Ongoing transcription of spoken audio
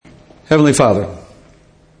Heavenly Father,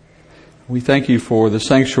 we thank you for the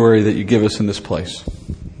sanctuary that you give us in this place,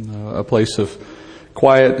 a place of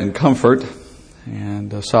quiet and comfort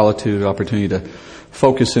and solitude, opportunity to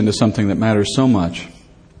focus into something that matters so much,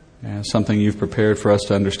 and something you've prepared for us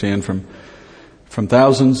to understand from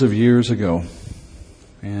thousands of years ago.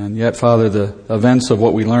 And yet, Father, the events of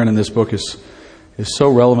what we learn in this book is so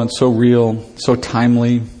relevant, so real, so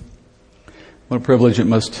timely. What a privilege it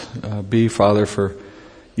must be, Father, for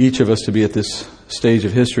each of us to be at this stage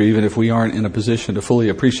of history, even if we aren't in a position to fully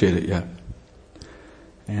appreciate it yet.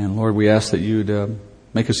 And Lord, we ask that you'd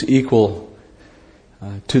make us equal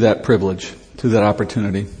to that privilege, to that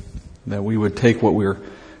opportunity, that we would take what we're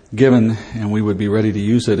given and we would be ready to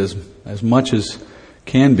use it as much as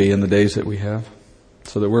can be in the days that we have,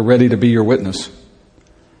 so that we're ready to be your witness.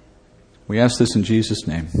 We ask this in Jesus'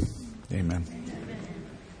 name. Amen.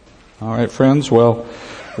 All right, friends. Well,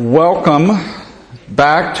 welcome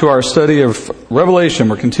back to our study of Revelation.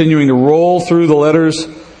 We're continuing to roll through the letters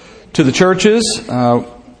to the churches.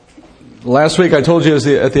 Last week I told you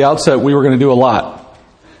at the outset we were going to do a lot.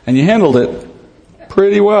 And you handled it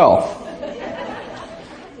pretty well.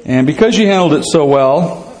 And because you handled it so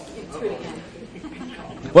well,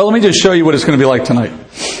 let me just show you what it's going to be like tonight.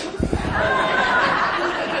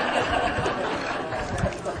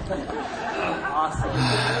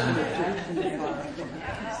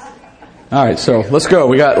 All right, so let's go.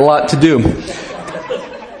 We got a lot to do.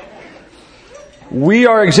 We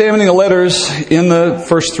are examining the letters in the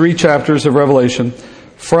first 3 chapters of Revelation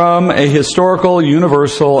from a historical,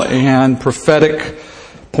 universal, and prophetic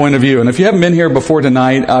point of view. And if you haven't been here before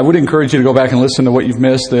tonight, I would encourage you to go back and listen to what you've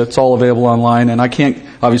missed. It's all available online. And I can't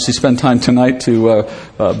obviously spend time tonight to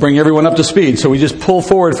bring everyone up to speed. So we just pull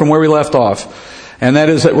forward from where we left off. And that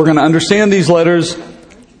is that we're going to understand these letters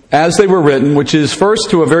as they were written, which is first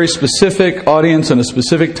to a very specific audience and a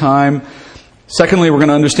specific time. Secondly, we're going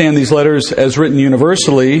to understand these letters as written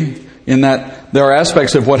universally, in that there are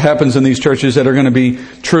aspects of what happens in these churches that are going to be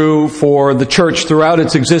true for the church throughout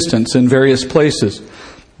its existence in various places.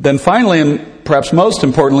 Then finally, and perhaps most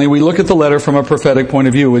importantly, we look at the letter from a prophetic point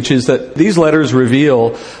of view, which is that these letters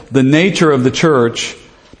reveal the nature of the church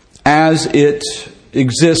as it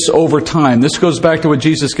exists over time. This goes back to what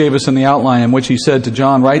Jesus gave us in the outline, in which he said to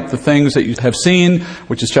John, write the things that you have seen,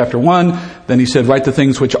 which is chapter 1. Then he said, write the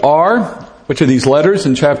things which are these letters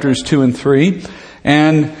in chapters 2 and 3.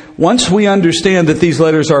 And once we understand that these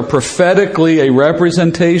letters are prophetically a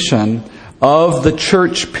representation of the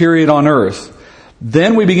church period on earth,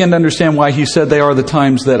 then we begin to understand why he said they are the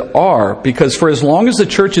times that are. Because for as long as the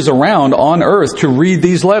church is around on earth to read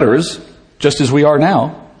these letters, just as we are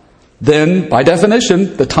now, then by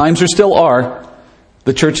definition, the times are still are.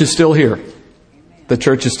 The church is still here. The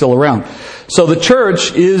church is still around. So the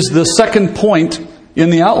church is the second point in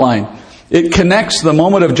the outline. It connects the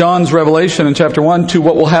moment of John's revelation in chapter 1 to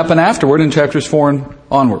what will happen afterward in chapters 4 and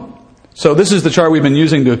onward. So this is the chart we've been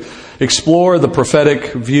using to explore the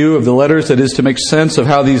prophetic view of the letters, that is, to make sense of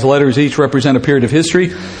how these letters each represent a period of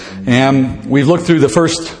history. And we've looked through the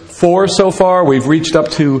first 4 so far. We've reached up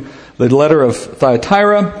to the letter of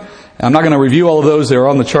Thyatira. I'm not going to review all of those. They're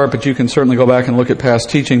on the chart, but you can certainly go back and look at past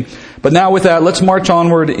teaching. But now with that, let's march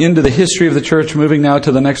onward into the history of the church, moving now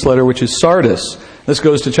to the next letter, which is Sardis. This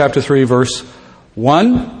goes to chapter 3, verse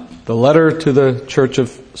 1, the letter to the church of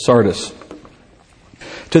Sardis.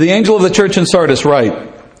 To the angel of the church in Sardis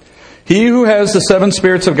write, he who has the 7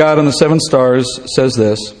 spirits of God and the 7 stars says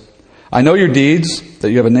this, I know your deeds, that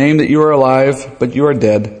you have a name, that you are alive, but you are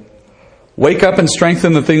dead. Wake up and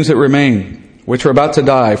strengthen the things that remain, which are about to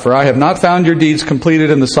die, for I have not found your deeds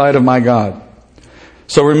completed in the sight of my God.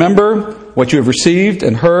 So remember what you have received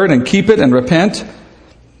and heard, and keep it and repent.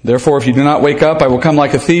 Therefore, if you do not wake up, I will come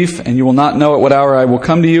like a thief, and you will not know at what hour I will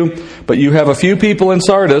come to you. But you have a few people in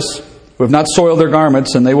Sardis who have not soiled their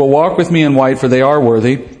garments, and they will walk with me in white, for they are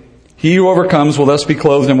worthy. He who overcomes will thus be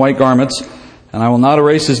clothed in white garments, and I will not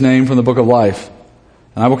erase his name from the book of life.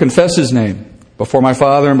 And I will confess his name before my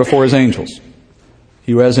Father and before his angels.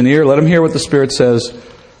 He who has an ear, let him hear what the Spirit says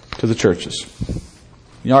to the churches.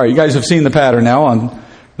 All right, you guys have seen the pattern now on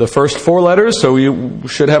the first 4 letters, so you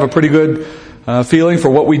should have a pretty good feeling for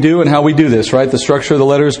what we do and how we do this, right? The structure of the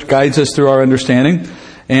letters guides us through our understanding.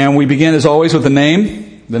 And we begin, as always, with the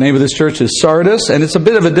name. The name of this church is Sardis, and it's a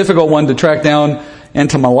bit of a difficult one to track down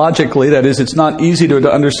etymologically. That is, it's not easy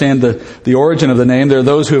to understand the origin of the name. There are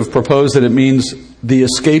those who have proposed that it means the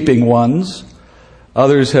escaping ones.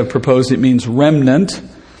 Others have proposed it means remnant.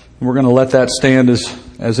 We're going to let that stand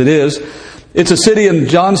as it is. It's a city in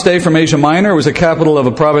John's day from Asia Minor. It was a capital of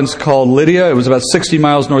a province called Lydia. It was about 60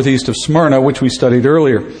 miles northeast of Smyrna, which we studied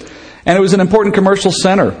earlier. And it was an important commercial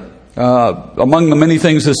center. among the many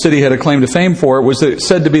things the city had a claim to fame for, it was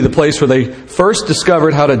said to be the place where they first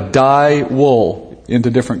discovered how to dye wool into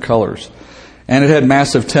different colors. And it had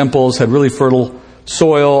massive temples, had really fertile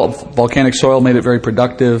soil, volcanic soil made it very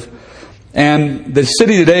productive. And the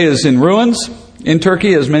city today is in ruins in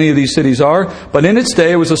Turkey, as many of these cities are, but in its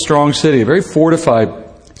day it was a strong city, a very fortified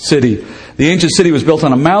city. The ancient city was built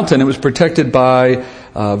on a mountain. It was protected by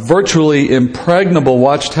virtually impregnable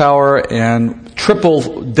watchtower and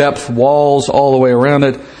triple depth walls all the way around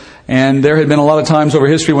it. And there had been a lot of times over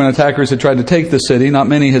history when attackers had tried to take the city. Not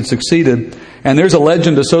many had succeeded. And there's a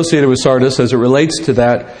legend associated with Sardis as it relates to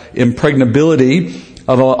that impregnability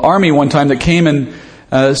of an army one time that came and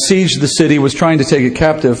sieged the city, was trying to take it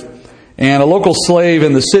captive. And a local slave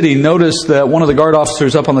in the city noticed that one of the guard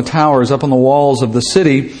officers up on the towers, up on the walls of the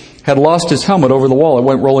city, had lost his helmet over the wall. It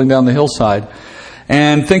went rolling down the hillside.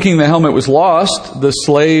 And thinking the helmet was lost, the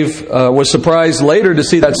slave was surprised later to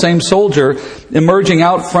see that same soldier emerging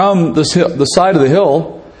out from the side of the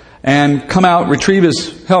hill and come out, retrieve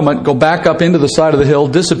his helmet, go back up into the side of the hill,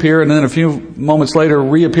 disappear, and then a few moments later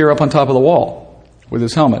reappear up on top of the wall with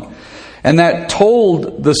his helmet. And that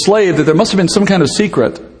told the slave that there must have been some kind of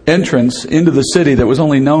secret entrance into the city that was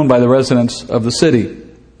only known by the residents of the city.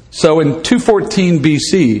 So in 214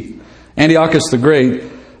 BC, Antiochus the Great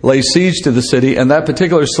laid siege to the city, and that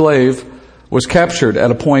particular slave was captured at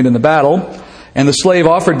a point in the battle. And the slave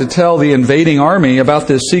offered to tell the invading army about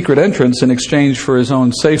this secret entrance in exchange for his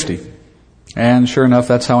own safety. And sure enough,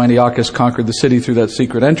 that's how Antiochus conquered the city, through that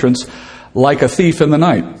secret entrance, like a thief in the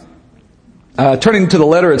night. Turning to the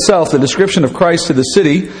letter itself, the description of Christ to the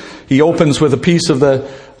city, he opens with a piece of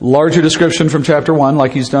the larger description from chapter 1,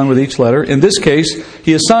 like he's done with each letter. In this case,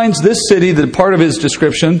 he assigns this city the part of his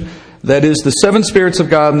description that is the 7 spirits of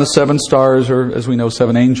God and the 7 stars, or as we know,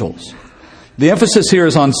 7 angels. The emphasis here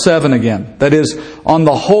is on 7 again. That is, on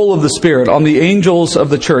the whole of the Spirit, on the angels of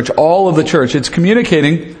the church, all of the church. It's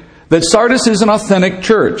communicating that Sardis is an authentic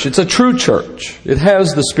church. It's a true church. It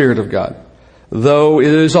has the Spirit of God, though it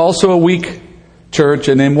is also a weak church,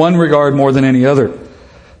 and in one regard more than any other.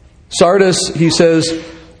 Sardis, he says,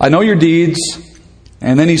 I know your deeds,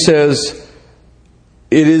 and then he says,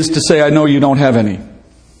 it is to say, I know you don't have any.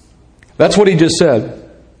 That's what he just said.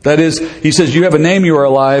 That is, he says, you have a name, you are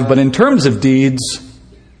alive, but in terms of deeds,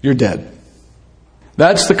 you're dead.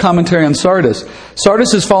 That's the commentary on Sardis.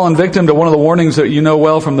 Sardis has fallen victim to one of the warnings that you know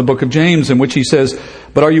well from the book of James, in which he says,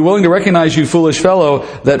 but are you willing to recognize, you foolish fellow,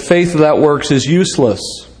 that faith without works is useless?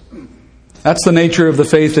 That's the nature of the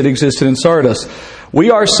faith that existed in Sardis. We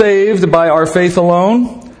are saved by our faith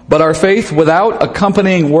alone, but our faith without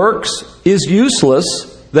accompanying works is useless.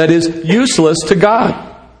 That is, useless to God.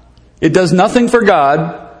 It does nothing for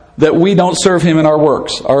God that we don't serve Him in our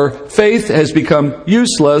works. Our faith has become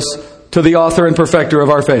useless to the author and perfecter of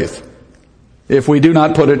our faith if we do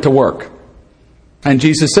not put it to work. And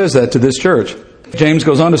Jesus says that to this church. James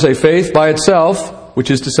goes on to say, faith by itself, which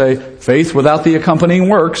is to say, faith without the accompanying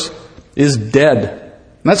works, is dead.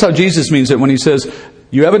 And that's how Jesus means it when he says,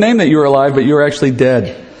 you have a name that you are alive, but you are actually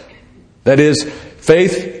dead. That is,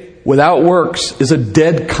 faith without works is a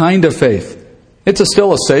dead kind of faith. It's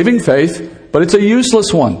still a saving faith, but it's a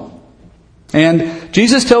useless one. And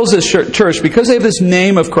Jesus tells this church, because they have this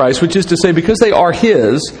name of Christ, which is to say, because they are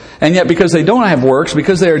His, and yet because they don't have works,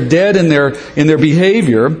 because they are dead in their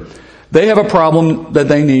behavior, they have a problem that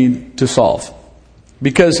they need to solve.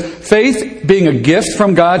 Because faith, being a gift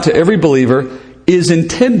from God to every believer, is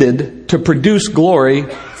intended to produce glory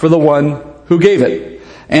for the one who gave it.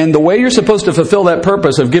 And the way you're supposed to fulfill that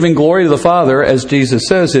purpose of giving glory to the Father, as Jesus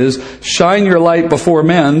says, is shine your light before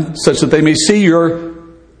men such that they may see your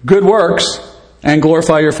good works and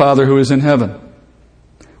glorify your Father who is in heaven.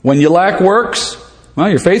 When you lack works, well,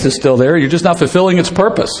 your faith is still there. You're just not fulfilling its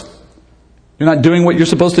purpose. You're not doing what you're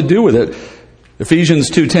supposed to do with it. Ephesians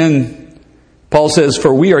 2:10, Paul says,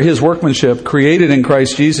 for we are His workmanship, created in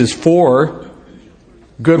Christ Jesus for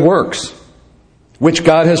good works, which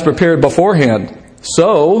God has prepared beforehand,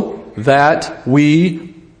 so that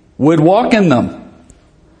we would walk in them.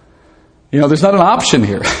 There's not an option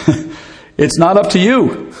here. It's not up to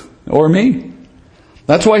you or me.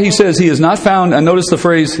 That's why he says he is not found, and notice the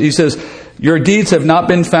phrase, he says, your deeds have not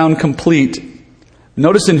been found complete.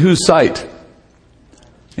 Notice in whose sight?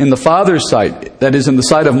 In the Father's sight. That is, in the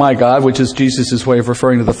sight of my God, which is Jesus' way of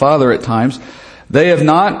referring to the Father at times. They have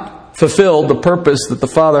not fulfilled the purpose that the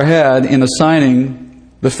Father had in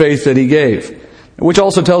assigning the faith that He gave. Which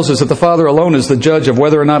also tells us that the Father alone is the judge of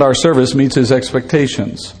whether or not our service meets His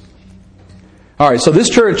expectations. All right, so this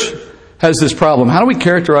church has this problem. How do we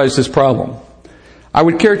characterize this problem? I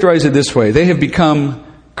would characterize it this way. They have become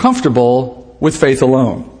comfortable with faith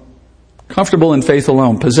alone. Comfortable in faith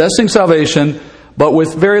alone. Possessing salvation, but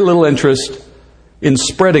with very little interest in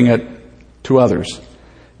spreading it to others.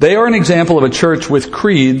 They are an example of a church with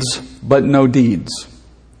creeds, but no deeds.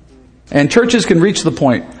 And churches can reach the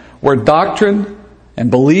point where doctrine and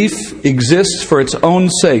belief exists for its own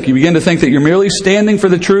sake. You begin to think that you're merely standing for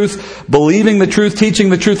the truth, believing the truth, teaching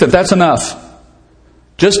the truth, that that's enough.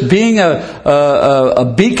 Just being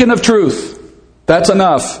a beacon of truth, that's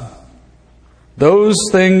enough. Those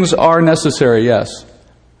things are necessary, yes.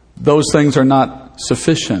 Those things are not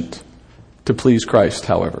sufficient to please Christ,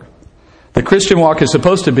 however. The Christian walk is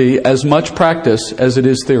supposed to be as much practice as it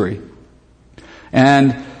is theory.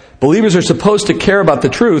 And believers are supposed to care about the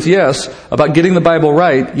truth, yes, about getting the Bible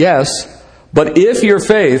right, yes, but if your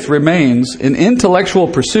faith remains in intellectual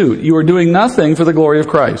pursuit, you are doing nothing for the glory of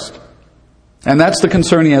Christ. And that's the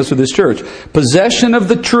concern he has for this church. Possession of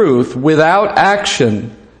the truth without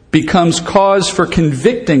action becomes cause for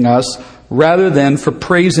convicting us rather than for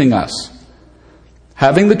praising us.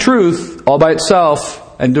 Having the truth all by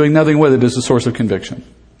itself and doing nothing with it is a source of conviction.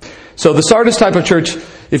 So the Sardis type of church,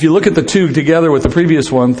 if you look at the two together with the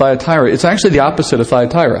previous one, Thyatira, it's actually the opposite of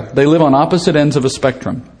Thyatira. They live on opposite ends of a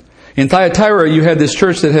spectrum. In Thyatira, you had this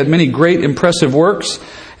church that had many great, impressive works.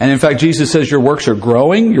 And in fact, Jesus says your works are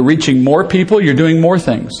growing, you're reaching more people, you're doing more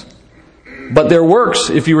things. But their works,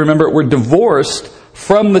 if you remember, were divorced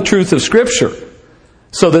from the truth of Scripture,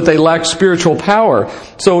 so that they lacked spiritual power.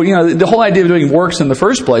 So, the whole idea of doing works in the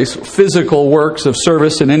first place, physical works of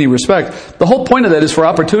service in any respect, the whole point of that is for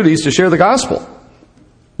opportunities to share the gospel.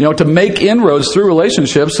 To make inroads through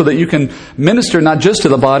relationships so that you can minister not just to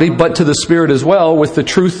the body, but to the spirit as well with the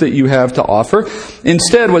truth that you have to offer.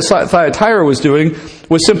 Instead, what Thyatira was doing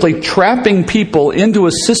was simply trapping people into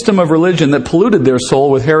a system of religion that polluted their soul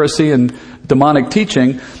with heresy and demonic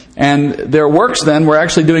teaching. And their works then were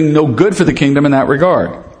actually doing no good for the kingdom in that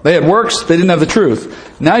regard. They had works, they didn't have the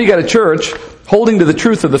truth. Now you got a church holding to the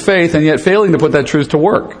truth of the faith and yet failing to put that truth to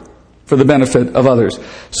work for the benefit of others.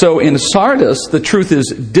 So in Sardis, the truth is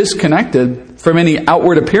disconnected from any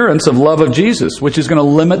outward appearance of love of Jesus, which is going to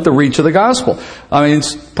limit the reach of the gospel. I mean,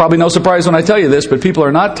 it's probably no surprise when I tell you this, but people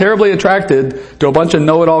are not terribly attracted to a bunch of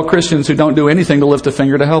know-it-all Christians who don't do anything to lift a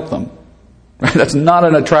finger to help them. That's not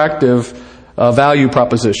an attractive value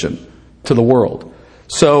proposition to the world.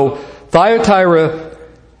 So Thyatira,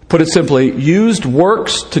 put it simply, used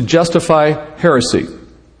works to justify heresy.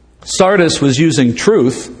 Sardis was using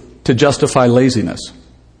truth to justify laziness.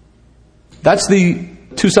 That's the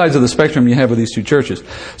two sides of the spectrum you have with these two churches.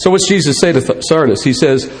 So what's Jesus say to Sardis? He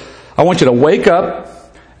says, I want you to wake up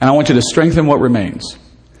and I want you to strengthen what remains.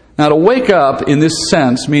 Now, to wake up in this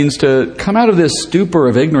sense means to come out of this stupor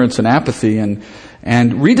of ignorance and apathy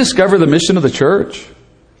and rediscover the mission of the church.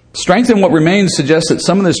 Strengthen what remains suggests that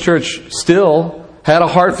some of this church still had a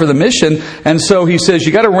heart for the mission. And so he says,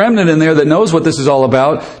 you got a remnant in there that knows what this is all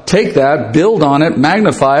about. Take that, build on it,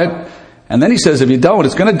 magnify it. And then he says, if you don't,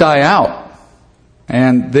 it's going to die out.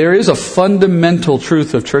 And there is a fundamental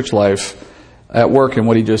truth of church life at work in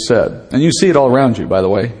what he just said. And you see it all around you, by the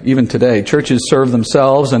way. Even today, churches serve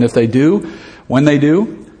themselves. And if they do, when they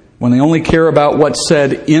only care about what's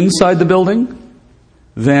said inside the building,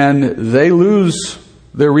 then they lose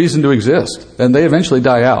their reason to exist. And they eventually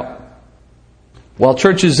die out. While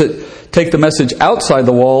churches that take the message outside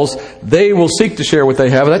the walls, they will seek to share what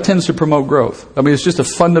they have. That tends to promote growth. I mean, it's just a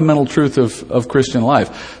fundamental truth of Christian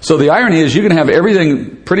life. So the irony is you can have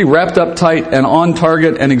everything pretty wrapped up tight and on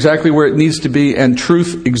target and exactly where it needs to be and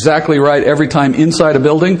truth exactly right every time inside a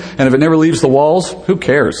building. And if it never leaves the walls, who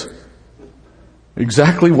cares?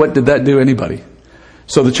 Exactly what did that do anybody?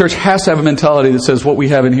 So the church has to have a mentality that says what we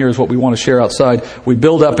have in here is what we want to share outside. We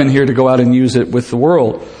build up in here to go out and use it with the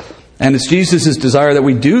world. And it's Jesus' desire that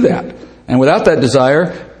we do that. And without that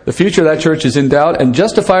desire, the future of that church is in doubt, and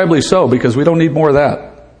justifiably so, because we don't need more of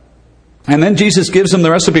that. And then Jesus gives them the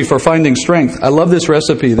recipe for finding strength. I love this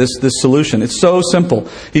recipe, this solution. It's so simple.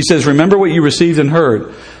 He says, remember what you received and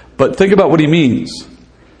heard. But think about what he means.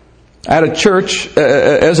 At a church,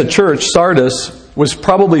 as a church, Sardis was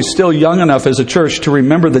probably still young enough as a church to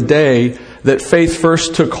remember the day that faith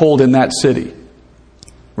first took hold in that city.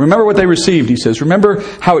 Remember what they received, he says. Remember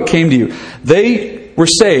how it came to you. They were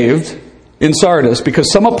saved in Sardis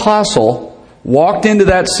because some apostle walked into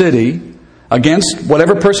that city against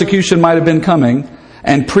whatever persecution might have been coming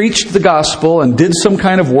and preached the gospel and did some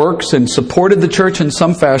kind of works and supported the church in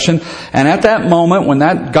some fashion. And at that moment, when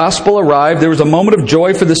that gospel arrived, there was a moment of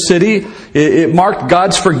joy for the city. It marked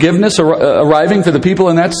God's forgiveness arriving for the people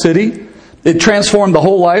in that city. It transformed the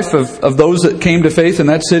whole life of those that came to faith in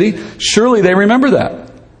that city. Surely they remember that.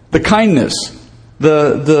 The kindness,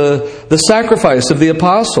 the sacrifice of the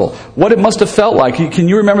apostle, what it must have felt like. Can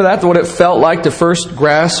you remember that? What it felt like to first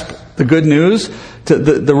grasp the good news, to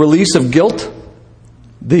the release of guilt,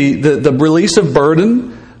 the release of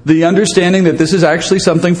burden, the understanding that this is actually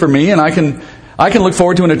something for me, and I can look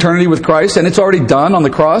forward to an eternity with Christ, and it's already done on the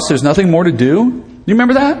cross. There's nothing more to do. You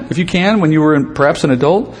remember that? If you can, when you were perhaps an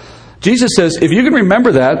adult. Jesus says, if you can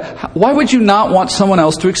remember that, why would you not want someone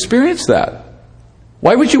else to experience that?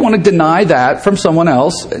 Why would you want to deny that from someone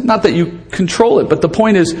else? Not that you control it, but the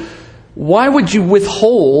point is, why would you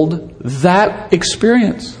withhold that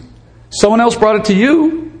experience? Someone else brought it to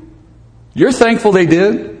you. You're thankful they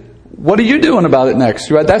did. What are you doing about it next?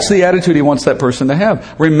 Right? That's the attitude he wants that person to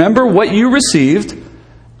have. Remember what you received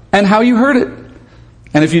and how you heard it.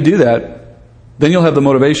 And if you do that, then you'll have the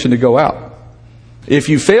motivation to go out. If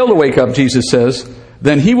you fail to wake up, Jesus says,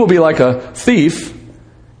 then he will be like a thief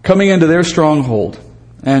coming into their stronghold.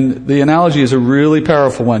 And the analogy is a really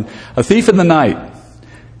powerful one. A thief in the night.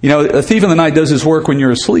 You know, a thief in the night does his work when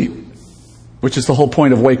you're asleep, which is the whole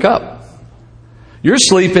point of wake up. You're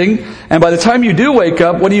sleeping, and by the time you do wake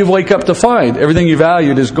up, what do you wake up to find? Everything you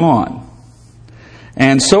valued is gone.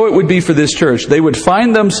 And so it would be for this church. They would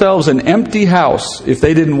find themselves an empty house if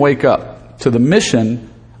they didn't wake up to the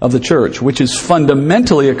mission of the church, which is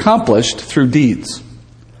fundamentally accomplished through deeds.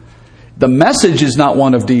 The message is not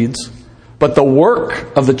one of deeds, but the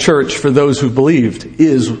work of the church for those who believed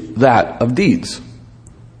is that of deeds.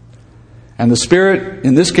 And the Spirit,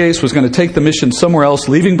 in this case, was going to take the mission somewhere else,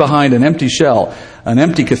 leaving behind an empty shell, an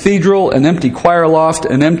empty cathedral, an empty choir loft,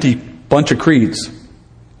 an empty bunch of creeds,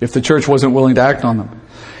 if the church wasn't willing to act on them.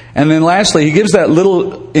 And then lastly, he gives that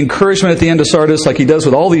little encouragement at the end of Sardis, like he does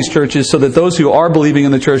with all these churches, so that those who are believing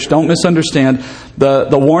in the church don't misunderstand. The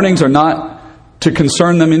warnings are not to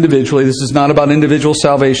concern them individually. This is not about individual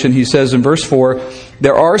salvation. He says in verse 4,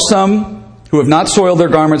 there are some who have not soiled their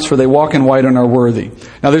garments, for they walk in white and are worthy.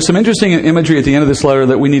 Now there's some interesting imagery at the end of this letter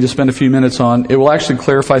that we need to spend a few minutes on. It will actually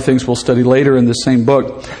clarify things we'll study later in this same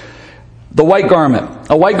book. The white garment.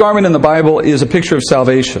 A white garment in the Bible is a picture of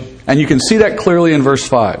salvation. And you can see that clearly in verse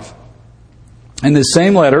 5. In this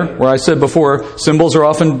same letter, where I said before, symbols are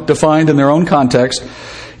often defined in their own context.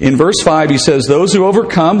 In verse 5, he says, those who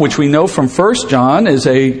overcome, which we know from 1 John is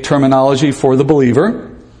a terminology for the believer.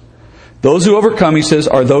 Those who overcome, he says,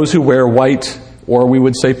 are those who wear white, or we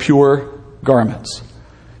would say pure garments.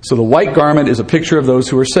 So the white garment is a picture of those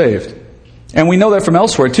who are saved. And we know that from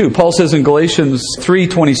elsewhere too. Paul says in Galatians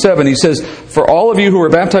 3:27, he says, for all of you who are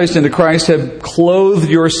baptized into Christ have clothed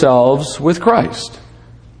yourselves with Christ.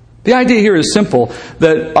 The idea here is simple,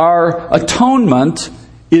 that our atonement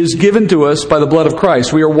is given to us by the blood of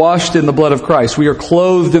Christ. We are washed in the blood of Christ. We are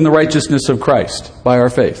clothed in the righteousness of Christ by our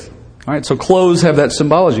faith. All right, so clothes have that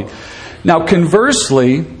symbology. Now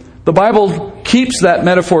conversely, the Bible keeps that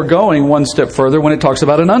metaphor going one step further when it talks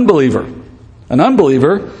about an unbeliever. An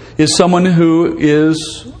unbeliever is someone who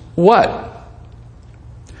is what?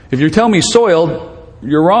 If you tell me soiled,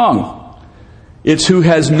 you're wrong. It's who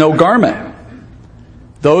has no garment.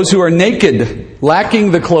 Those who are naked,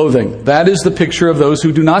 lacking the clothing. That is the picture of those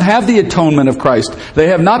who do not have the atonement of Christ. They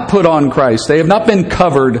have not put on Christ. They have not been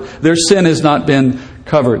covered. Their sin has not been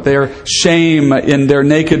covered. Their shame in their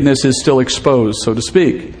nakedness is still exposed, so to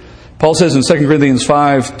speak. Paul says in 2 Corinthians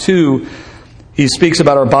 5:2, he speaks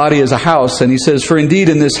about our body as a house, and he says, for indeed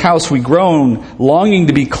in this house we groan, longing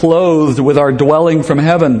to be clothed with our dwelling from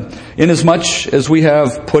heaven, inasmuch as we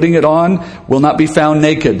have, putting it on, will not be found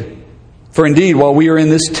naked. For indeed, while we are in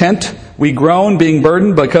this tent, we groan, being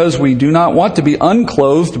burdened, because we do not want to be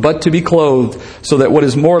unclothed, but to be clothed, so that what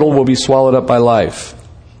is mortal will be swallowed up by life.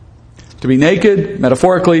 To be naked,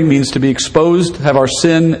 metaphorically, means to be exposed, have our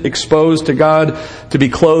sin exposed to God. To be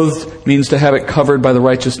clothed means to have it covered by the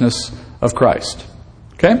righteousness of Christ.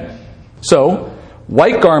 Okay? So,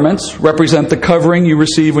 white garments represent the covering you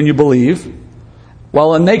receive when you believe,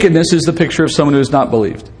 while a nakedness is the picture of someone who has not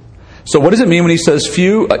believed. So what does it mean when he says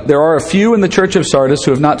few? There are a few in the church of Sardis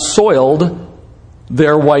who have not soiled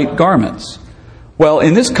their white garments. Well,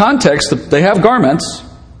 in this context, they have garments.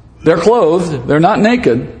 They're clothed. They're not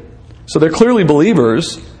naked. So they're clearly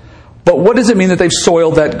believers. But what does it mean that they've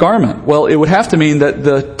soiled that garment? Well, it would have to mean that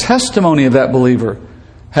the testimony of that believer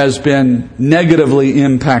has been negatively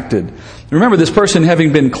impacted. Remember, this person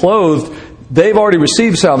having been clothed, they've already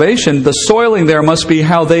received salvation. The soiling there must be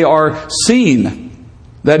how they are seen.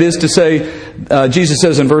 That is to say, Jesus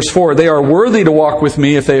says in verse 4, they are worthy to walk with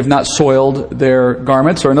me if they have not soiled their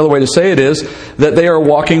garments. Or another way to say it is that they are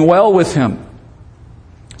walking well with Him.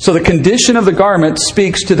 So the condition of the garment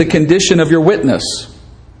speaks to the condition of your witness,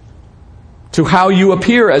 to how you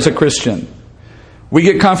appear as a Christian. We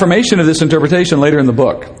get confirmation of this interpretation later in the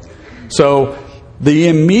book. So the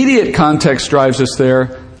immediate context drives us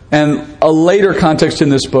there, and a later context in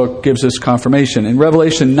this book gives us confirmation. In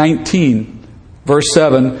Revelation 19, verse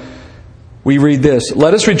 7, we read this: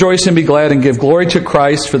 "Let us rejoice and be glad and give glory to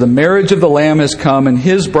Christ, for the marriage of the Lamb has come, and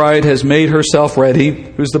His bride has made herself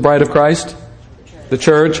ready." Who's the bride of Christ? The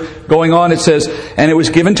church. Going on, it says, "And it was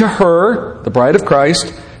given to her," the bride of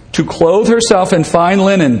Christ, "to clothe herself in fine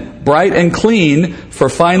linen, bright and clean, for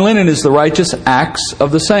fine linen is the righteous acts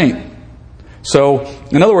of the saint." So,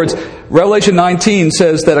 in other words, Revelation 19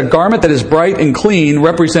 says that a garment that is bright and clean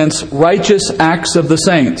represents righteous acts of the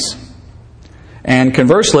saints. And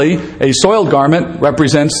conversely, a soiled garment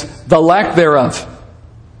represents the lack thereof.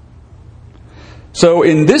 So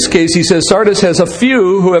in this case, he says Sardis has a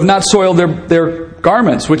few who have not soiled their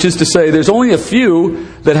garments, which is to say there's only a few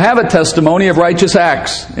that have a testimony of righteous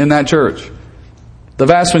acts in that church. The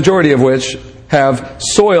vast majority of which have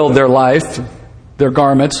soiled their life, their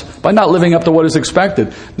garments, by not living up to what is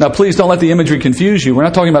expected. Now please don't let the imagery confuse you. We're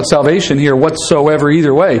not talking about salvation here whatsoever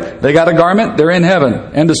either way. They got a garment, they're in heaven.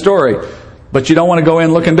 End of story. But you don't want to go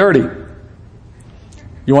in looking dirty.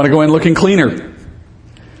 You want to go in looking cleaner.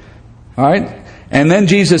 All right? And then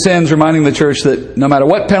Jesus ends reminding the church that no matter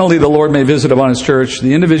what penalty the Lord may visit upon His church,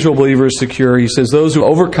 the individual believer is secure. He says those who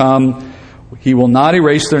overcome, He will not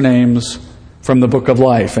erase their names from the book of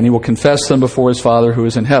life, and He will confess them before His Father who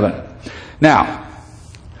is in heaven. Now,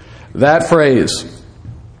 that phrase,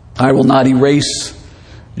 "I will not erase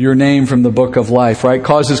your name from the book of life," right,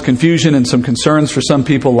 causes confusion and some concerns for some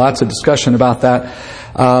people. Lots of discussion about that.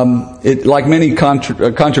 Like many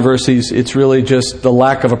controversies, it's really just the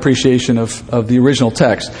lack of appreciation of the original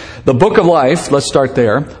text. The book of life, let's start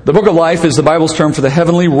there. The book of life is the Bible's term for the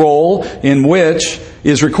heavenly roll in which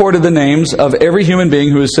is recorded the names of every human being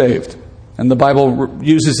who is saved. And the Bible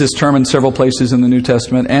uses this term in several places in the New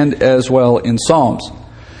Testament and as well in Psalms.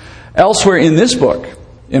 Elsewhere in this book,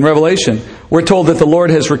 in Revelation, we're told that the Lord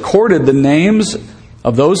has recorded the names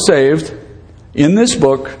of those saved in this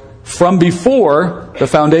book from before the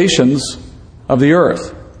foundations of the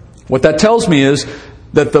earth. What that tells me is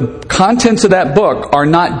that the contents of that book are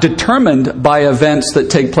not determined by events that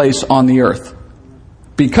take place on the earth,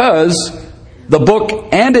 because the book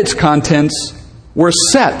and its contents were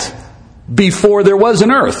set before there was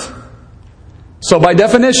an earth. So by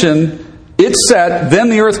definition, it's set, then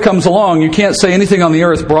the earth comes along. You can't say anything on the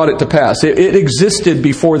earth brought it to pass. It existed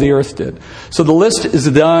before the earth did. So the list is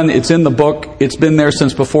done. It's in the book. It's been there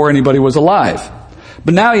since before anybody was alive.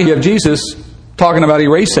 But now you have Jesus talking about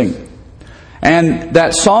erasing. And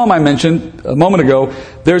that psalm I mentioned a moment ago,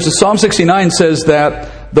 there's a Psalm 69 says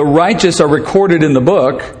that the righteous are recorded in the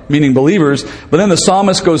book, meaning believers. But then the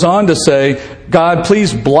psalmist goes on to say, "God,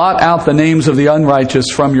 please blot out the names of the unrighteous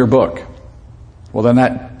from your book." Well, then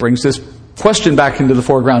that brings this question back into the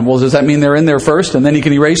foreground. Well, does that mean they're in there first and then He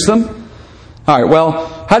can erase them? All right,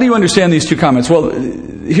 well, how do you understand these two comments? Well,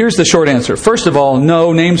 here's the short answer. First of all,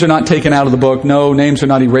 no, names are not taken out of the book. No, names are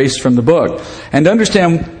not erased from the book. And to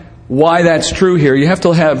understand why that's true here, you have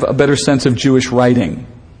to have a better sense of Jewish writing.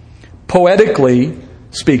 Poetically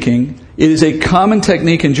speaking, it is a common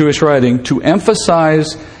technique in Jewish writing to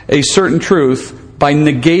emphasize a certain truth by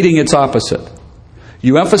negating its opposite.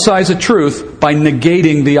 You emphasize a truth by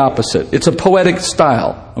negating the opposite. It's a poetic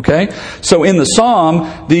style, okay? So in the psalm,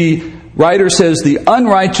 the writer says the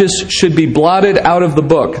unrighteous should be blotted out of the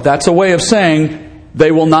book. That's a way of saying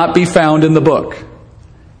they will not be found in the book.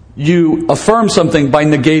 You affirm something by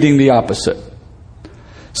negating the opposite.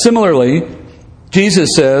 Similarly, Jesus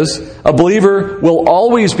says a believer will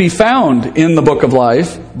always be found in the book of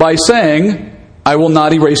life by saying, "I will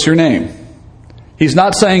not erase your name." He's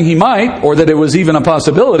not saying he might, or that it was even a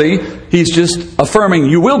possibility. He's just affirming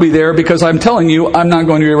you will be there because I'm telling you I'm not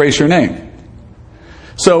going to erase your name.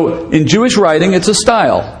 So in Jewish writing, it's a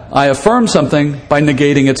style. I affirm something by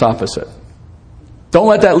negating its opposite. Don't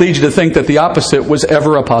let that lead you to think that the opposite was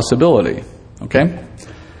ever a possibility. Okay?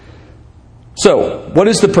 So, what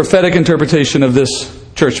is the prophetic interpretation of this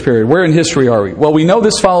church period? Where in history are we? Well, we know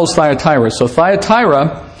this follows Thyatira. So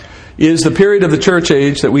Thyatira is the period of the church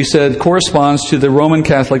age that we said corresponds to the Roman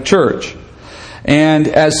Catholic Church. And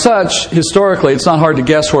as such, historically, it's not hard to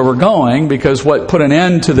guess where we're going, because what put an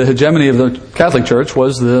end to the hegemony of the Catholic Church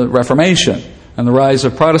was the Reformation and the rise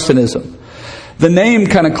of Protestantism. The name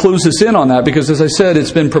kind of clues us in on that because, as I said,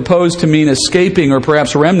 it's been proposed to mean escaping or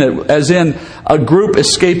perhaps remnant, as in a group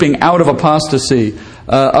escaping out of apostasy,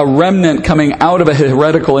 a remnant coming out of a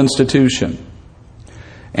heretical institution.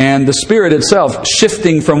 And the Spirit itself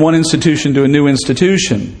shifting from one institution to a new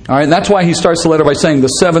institution. All right, and that's why he starts the letter by saying the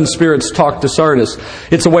seven spirits talk to Sardis.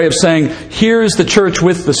 It's a way of saying, here's the church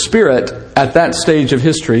with the Spirit at that stage of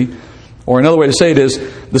history. Or another way to say it is,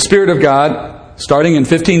 the Spirit of God, starting in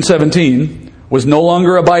 1517, was no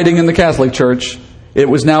longer abiding in the Catholic Church. It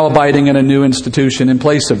was now abiding in a new institution in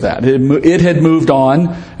place of that. It had moved on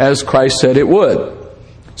as Christ said it would.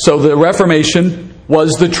 So the Reformation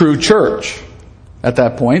was the true church at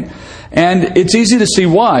that point. And it's easy to see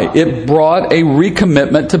why. It brought a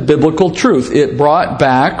recommitment to biblical truth. It brought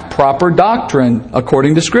back proper doctrine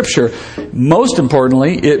according to Scripture. Most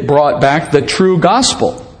importantly, it brought back the true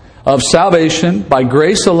gospel of salvation by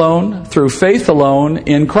grace alone, through faith alone,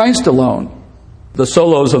 in Christ alone. The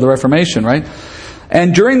solos of the Reformation, right?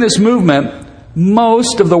 And during this movement,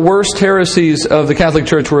 most of the worst heresies of the Catholic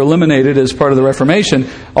Church were eliminated as part of the Reformation,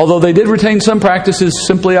 although they did retain some practices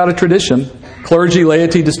simply out of tradition.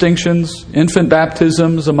 Clergy-laity distinctions, infant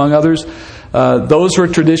baptisms, among others. Those were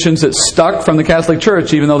traditions that stuck from the Catholic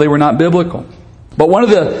Church, even though they were not biblical. But one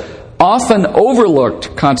of the often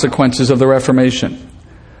overlooked consequences of the Reformation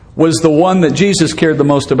was the one that Jesus cared the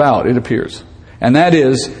most about, it appears. And that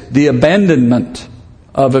is the abandonment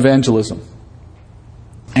of evangelism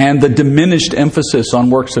and the diminished emphasis on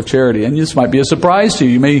works of charity. And this might be a surprise to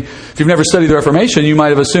you. If you've never studied the Reformation, you might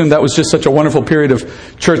have assumed that was just such a wonderful period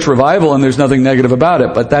of church revival and there's nothing negative about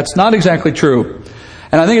it. But that's not exactly true.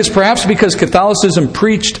 And I think it's perhaps because Catholicism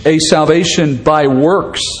preached a salvation by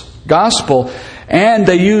works gospel, and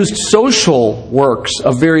they used social works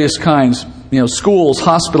of various kinds, schools,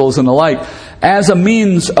 hospitals, and the like, as a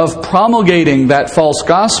means of promulgating that false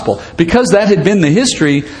gospel. Because that had been the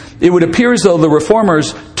history, it would appear as though the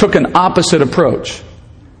Reformers took an opposite approach.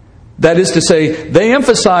 That is to say, they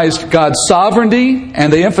emphasized God's sovereignty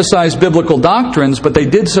and they emphasized biblical doctrines, but they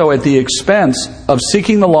did so at the expense of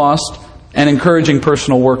seeking the lost and encouraging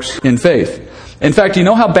personal works in faith. In fact, you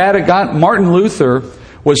know how bad it got? Martin Luther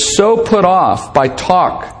was so put off by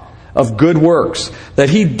talk of good works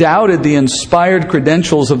that he doubted the inspired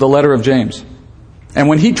credentials of the letter of James. And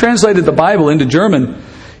when he translated the Bible into German,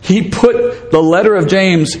 he put the letter of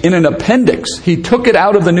James in an appendix. He took it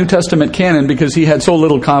out of the New Testament canon because he had so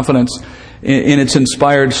little confidence in its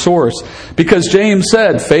inspired source. Because James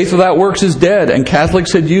said, faith without works is dead, and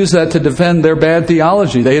Catholics had used that to defend their bad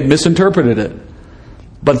theology. They had misinterpreted it.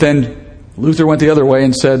 But then Luther went the other way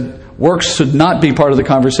and said, works should not be part of the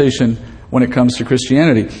conversation when it comes to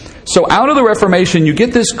Christianity. So out of the Reformation, you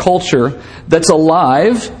get this culture that's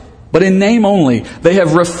alive, but in name only. They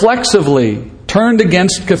have reflexively turned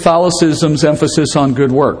against Catholicism's emphasis on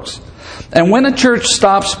good works. And when a church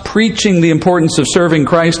stops preaching the importance of serving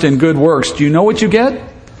Christ in good works, do you know what you get?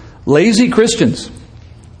 Lazy Christians.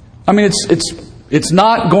 I mean, it's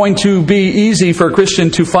not going to be easy for a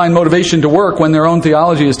Christian to find motivation to work when their own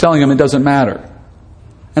theology is telling them it doesn't matter.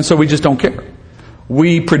 And so we just don't care.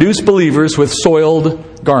 We produce believers with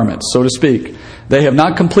soiled garments, so to speak. They have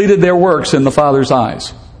not completed their works in the Father's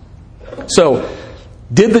eyes. So,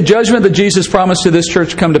 did the judgment that Jesus promised to this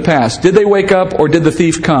church come to pass? Did they wake up, or did the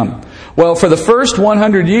thief come? Well, for the first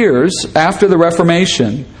 100 years after the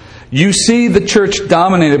Reformation, you see the church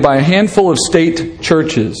dominated by a handful of state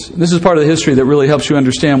churches. This is part of the history that really helps you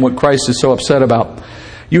understand what Christ is so upset about.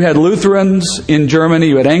 You had Lutherans in Germany,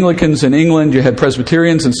 you had Anglicans in England, you had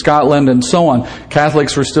Presbyterians in Scotland, and so on.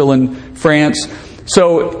 Catholics were still in France.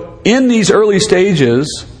 So, in these early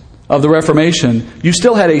stages of the Reformation, you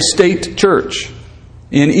still had a state church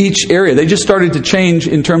in each area. They just started to change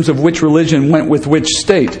in terms of which religion went with which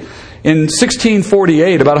state. In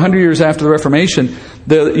 1648, about 100 years after the Reformation,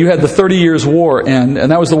 you had the 30 Years' War end,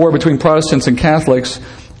 and that was the war between Protestants and Catholics,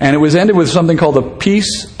 and it was ended with something called the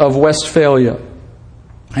Peace of Westphalia.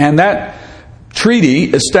 And that treaty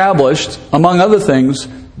established, among other things,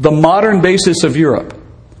 the modern basis of Europe.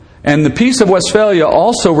 And the Peace of Westphalia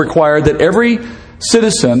also required that every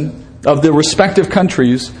citizen of the respective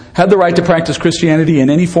countries had the right to practice Christianity in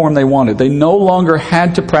any form they wanted. They no longer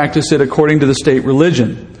had to practice it according to the state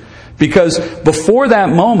religion. Because before that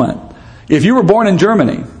moment, if you were born in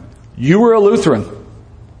Germany, you were a Lutheran.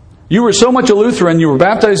 You were so much a Lutheran, you were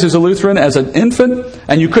baptized as a Lutheran as an infant,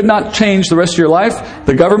 and you could not change the rest of your life.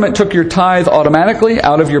 The government took your tithe automatically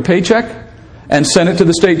out of your paycheck and sent it to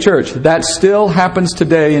the state church. That still happens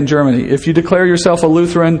today in Germany. If you declare yourself a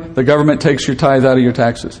Lutheran, the government takes your tithe out of your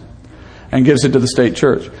taxes and gives it to the state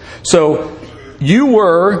church. So, you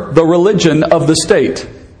were the religion of the state.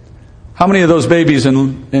 How many of those babies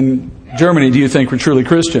in Germany do you think were truly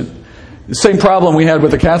Christian? The same problem we had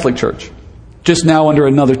with the Catholic Church, just now under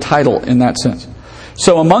another title in that sense.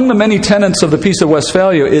 So among the many tenets of the Peace of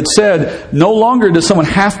Westphalia, it said no longer does someone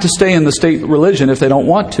have to stay in the state religion if they don't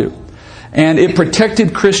want to. And it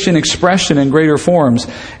protected Christian expression in greater forms.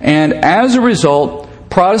 And as a result,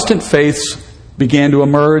 Protestant faiths began to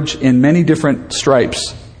emerge in many different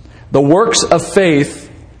stripes. The works of faith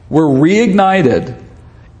were reignited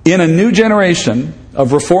in a new generation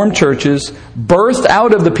of Reformed churches, birthed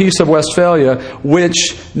out of the Peace of Westphalia,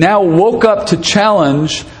 which now woke up to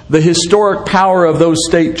challenge the historic power of those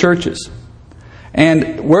state churches.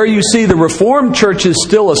 And where you see the Reformed churches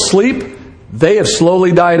still asleep, they have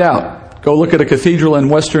slowly died out. Go look at a cathedral in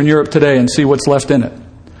Western Europe today and see what's left in it.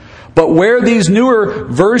 But where these newer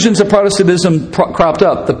versions of Protestantism cropped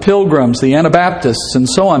up, the Pilgrims, the Anabaptists, and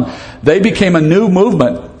so on, they became a new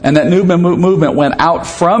movement, and that new movement went out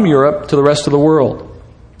from Europe to the rest of the world.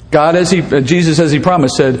 Jesus, as He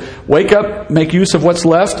promised, said, wake up, make use of what's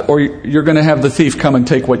left, or you're going to have the thief come and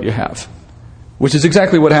take what you have. Which is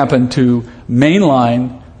exactly what happened to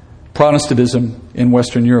mainline Protestantism in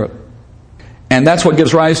Western Europe. And that's what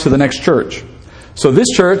gives rise to the next church. So this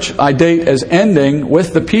church I date as ending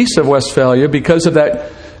with the Peace of Westphalia because of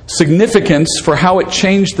that significance for how it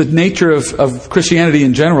changed the nature of Christianity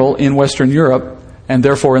in general in Western Europe and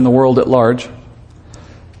therefore in the world at large.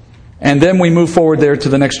 And then we move forward there to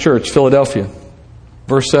the next church, Philadelphia.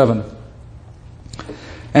 Verse 7.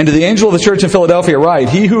 And to the angel of the church in Philadelphia write,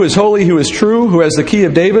 He who is holy, who is true, who has the key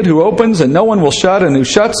of David, who opens and no one will shut, and who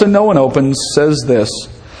shuts and no one opens, says this,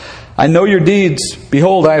 I know your deeds.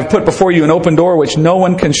 Behold, I have put before you an open door which no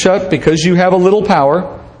one can shut, because you have a little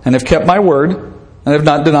power, and have kept my word, and have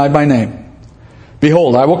not denied my name.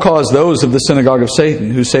 Behold, I will cause those of the synagogue of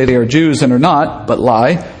Satan, who say they are Jews and are not, but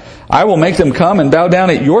lie, I will make them come and bow down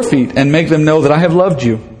at your feet, and make them know that I have loved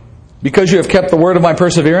you. Because you have kept the word of my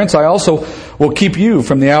perseverance, I also will keep you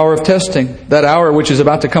from the hour of testing, that hour which is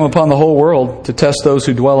about to come upon the whole world, to test those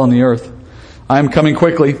who dwell on the earth. I am coming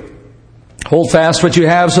quickly. Hold fast what you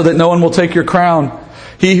have, so that no one will take your crown.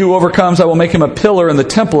 He who overcomes, I will make him a pillar in the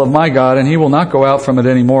temple of my God, and he will not go out from it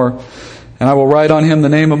any more. And I will write on him the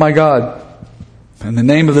name of my God, and the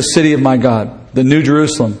name of the city of my God, the New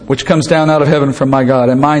Jerusalem, which comes down out of heaven from my God,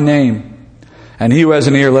 and my name. And he who has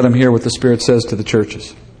an ear, let him hear what the Spirit says to the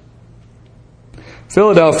churches.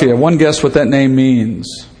 Philadelphia, one guess what that name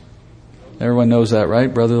means. Everyone knows that,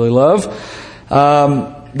 right? Brotherly love.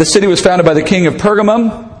 The city was founded by the king of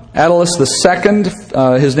Pergamum, Attalus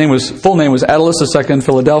II. His full name was Attalus II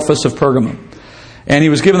Philadelphus of Pergamum. And he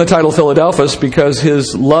was given the title Philadelphus because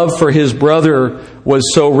his love for his brother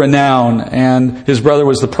was so renowned, and his brother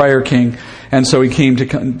was the prior king, and so he came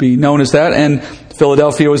to be known as that. And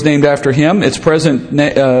Philadelphia was named after him. It's present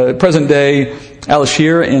day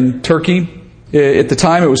Alashir in Turkey. At the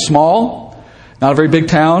time, it was small, not a very big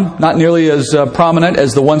town, not nearly as prominent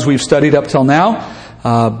as the ones we've studied up till now,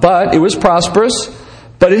 but it was prosperous.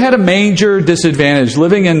 But it had a major disadvantage.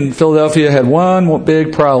 Living in Philadelphia had one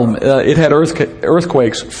big problem. It had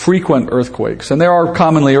earthquakes, frequent earthquakes. And there are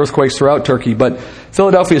commonly earthquakes throughout Turkey, but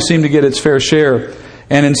Philadelphia seemed to get its fair share.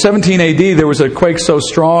 And in 17 AD, there was a quake so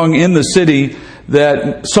strong in the city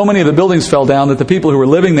that so many of the buildings fell down that the people who were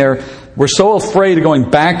living there were so afraid of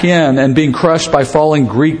going back in and being crushed by falling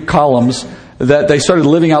Greek columns that they started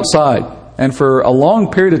living outside. And for a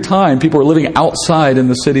long period of time, people were living outside in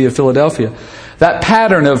the city of Philadelphia. That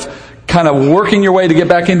pattern of kind of working your way to get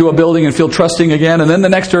back into a building and feel trusting again, and then the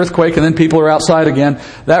next earthquake, and then people are outside again,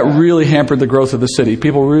 that really hampered the growth of the city.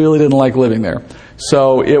 People really didn't like living there.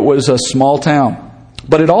 So it was a small town.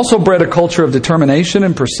 But it also bred a culture of determination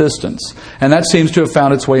and persistence. And that seems to have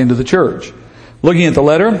found its way into the church. Looking at the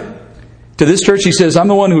letter, to this church he says, I'm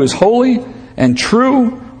the one who is holy and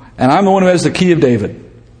true, and I'm the one who has the key of David.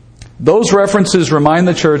 Those references remind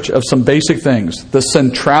the church of some basic things. The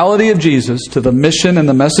centrality of Jesus to the mission and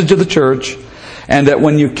the message of the church, and that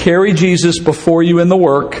when you carry Jesus before you in the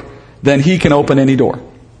work, then He can open any door.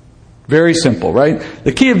 Very simple, right?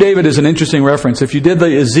 The key of David is an interesting reference. If you did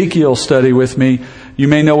the Ezekiel study with me, you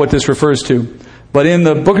may know what this refers to. But in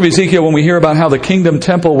the book of Ezekiel, when we hear about how the kingdom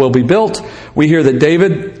temple will be built, we hear that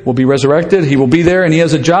David will be resurrected. He will be there, and he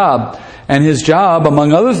has a job. And his job,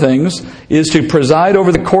 among other things, is to preside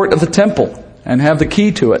over the court of the temple and have the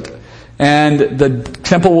key to it. And the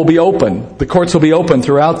temple will be open. The courts will be open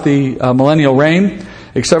throughout the millennial reign,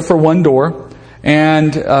 except for one door.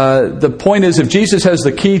 And the point is, if Jesus has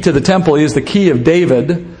the key to the temple, He is the key of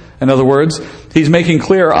David. In other words, He's making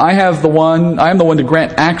clear, I am the one to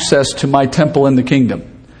grant access to my temple in the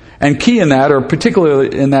kingdom. And key in that, or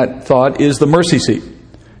particularly in that thought, is the mercy seat.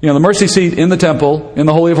 You know, the mercy seat in the temple, in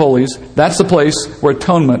the Holy of Holies, that's the place where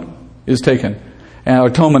atonement is taken. And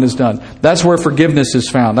atonement is done. That's where forgiveness is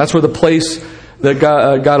found. That's where the place that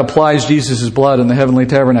God applies Jesus' blood in the heavenly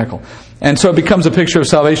tabernacle. And so it becomes a picture of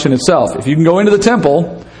salvation itself. If you can go into the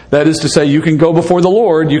temple, that is to say, you can go before the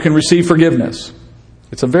Lord, you can receive forgiveness.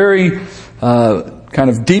 It's a very kind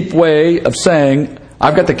of deep way of saying,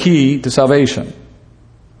 I've got the key to salvation.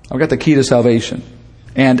 I've got the key to salvation.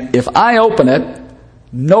 And if I open it,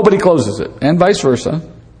 nobody closes it, and vice versa.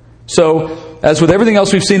 So, as with everything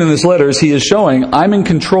else we've seen in his letters, he is showing, I'm in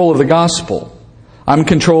control of the gospel. I'm in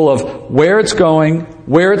control of where it's going,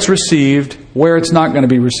 where it's received, where it's not going to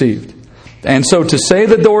be received. And so to say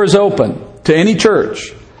the door is open to any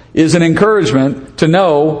church is an encouragement to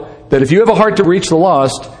know that if you have a heart to reach the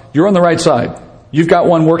lost, you're on the right side. You've got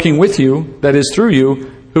one working with you, that is through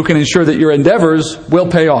you, who can ensure that your endeavors will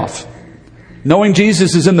pay off. Knowing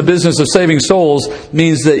Jesus is in the business of saving souls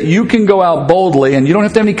means that you can go out boldly and you don't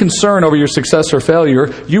have to have any concern over your success or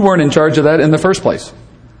failure. You weren't in charge of that in the first place.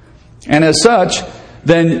 And as such,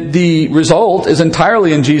 then the result is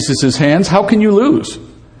entirely in Jesus' hands. How can you lose?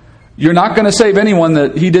 You're not going to save anyone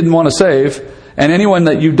that he didn't want to save, and anyone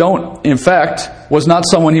that you don't infect was not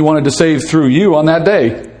someone he wanted to save through you on that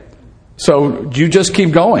day. So you just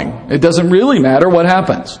keep going. It doesn't really matter what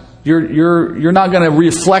happens. You're not going to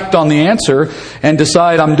reflect on the answer and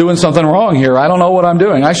decide, I'm doing something wrong here. I don't know what I'm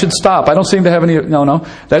doing. I should stop. I don't seem to have any... No.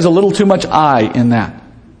 There's a little too much I in that.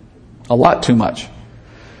 A lot too much.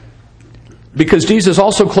 Because Jesus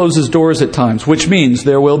also closes doors at times, which means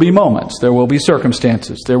there will be moments, there will be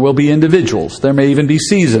circumstances, there will be individuals, there may even be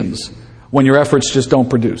seasons when your efforts just don't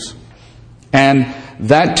produce. And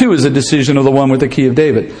that too is a decision of the one with the key of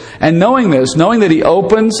David. And knowing this, knowing that he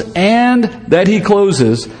opens and that he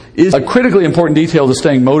closes, is a critically important detail to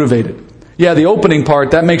staying motivated. Yeah, the opening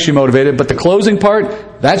part, that makes you motivated, but the closing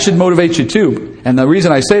part, that should motivate you too. And the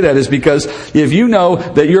reason I say that is because if you know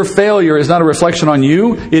that your failure is not a reflection on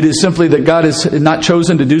you, it is simply that God has not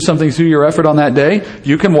chosen to do something through your effort on that day,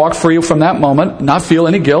 you can walk free from that moment, not feel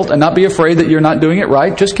any guilt, and not be afraid that you're not doing it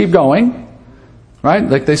right. Just keep going. Right?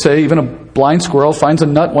 Like they say, even a blind squirrel finds a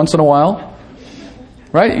nut once in a while.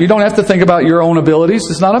 Right? You don't have to think about your own abilities.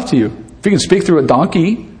 It's not up to you. If you can speak through a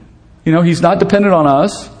donkey, he's not dependent on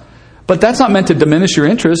us. But that's not meant to diminish your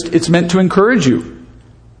interest. It's meant to encourage you.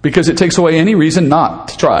 Because it takes away any reason not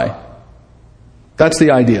to try. That's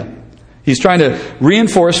the idea. He's trying to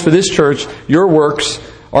reinforce for this church, your works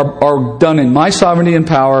are done in my sovereignty and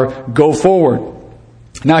power. Go forward.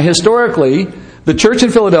 Now, historically, the church in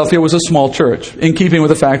Philadelphia was a small church, in keeping with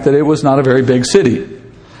the fact that it was not a very big city.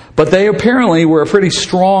 But they apparently were a pretty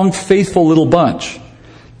strong, faithful little bunch.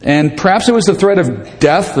 And perhaps it was the threat of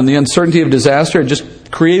death and the uncertainty of disaster. It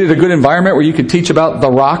just created a good environment where you could teach about the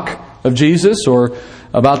rock of Jesus, or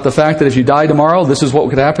about the fact that if you die tomorrow, this is what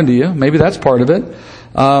could happen to you. Maybe that's part of it.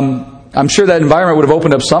 I'm sure that environment would have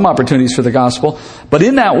opened up some opportunities for the gospel. But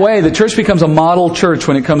in that way, the church becomes a model church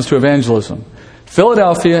when it comes to evangelism.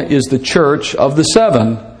 Philadelphia is the church of the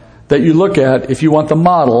seven that you look at if you want the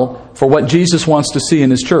model for what Jesus wants to see in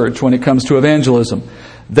his church when it comes to evangelism.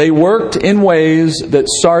 They worked in ways that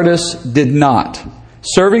Sardis did not,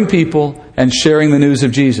 serving people and sharing the news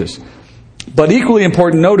of Jesus. But equally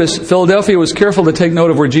important, notice, Philadelphia was careful to take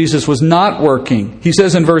note of where Jesus was not working. He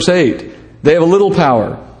says in verse 8, they have a little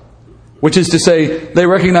power, which is to say, they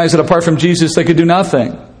recognize that apart from Jesus, they could do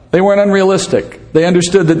nothing. They weren't unrealistic. They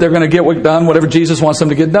understood that they're going to get done whatever Jesus wants them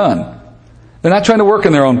to get done. They're not trying to work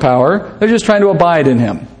in their own power. They're just trying to abide in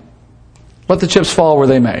him. Let the chips fall where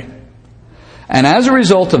they may. And as a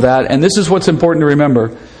result of that, and this is what's important to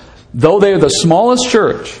remember, though they are the smallest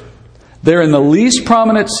church, they're in the least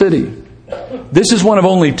prominent city. This is one of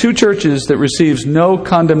only two churches that receives no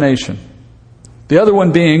condemnation. The other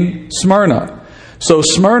one being Smyrna. So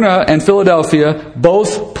Smyrna and Philadelphia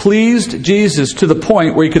both pleased Jesus to the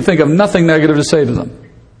point where you could think of nothing negative to say to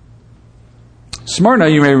them. Smyrna,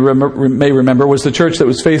 you may remember, was the church that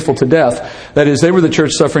was faithful to death. That is, they were the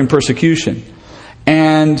church suffering persecution.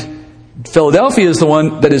 And Philadelphia is the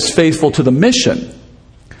one that is faithful to the mission.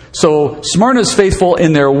 So Smyrna is faithful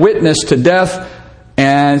in their witness to death,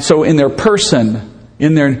 and so in their person,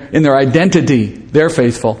 in their identity, they're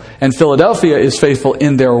faithful. And Philadelphia is faithful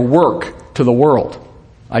in their work to the world.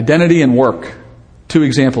 Identity and work. Two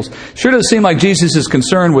examples. Sure does seem like Jesus is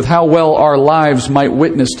concerned with how well our lives might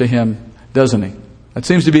witness to him, doesn't he? That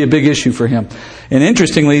seems to be a big issue for him. And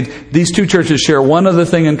interestingly, these two churches share one other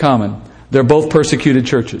thing in common. They're both persecuted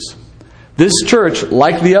churches. This church,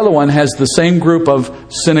 like the other one, has the same group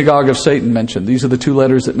of synagogue of Satan mentioned. These are the two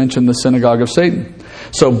letters that mention the synagogue of Satan.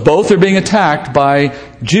 So both are being attacked by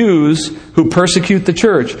Jews who persecute the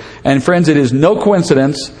church. And friends, it is no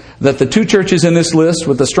coincidence that the two churches in this list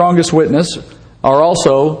with the strongest witness are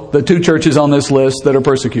also the two churches on this list that are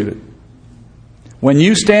persecuted. When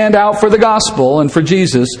you stand out for the gospel and for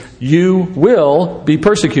Jesus, you will be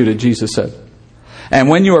persecuted, Jesus said. And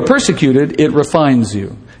when you are persecuted, it refines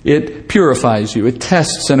you. It purifies you. It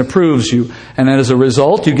tests and approves you. And as a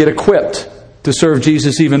result, you get equipped to serve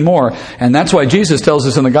Jesus even more. And that's why Jesus tells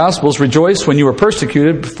us in the Gospels, rejoice when you are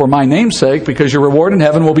persecuted for my name's sake, because your reward in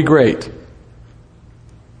heaven will be great.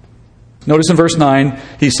 Notice in verse 9,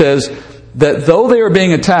 he says that though they are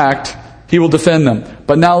being attacked, he will defend them.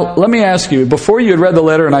 But now, let me ask you, before you had read the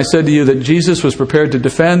letter and I said to you that Jesus was prepared to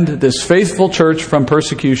defend this faithful church from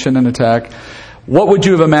persecution and attack, what would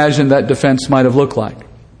you have imagined that defense might have looked like?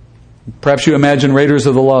 Perhaps you imagine Raiders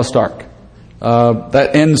of the Lost Ark.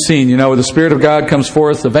 That end scene, where the Spirit of God comes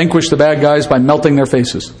forth to vanquish the bad guys by melting their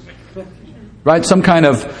faces. Right? Some kind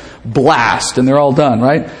of blast, and they're all done,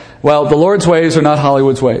 right? Well, the Lord's ways are not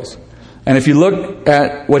Hollywood's ways. And if you look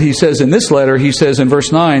at what he says in this letter, he says in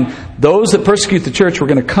verse 9, those that persecute the church were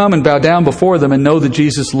going to come and bow down before them and know that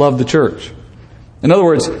Jesus loved the church. In other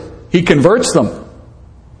words, he converts them.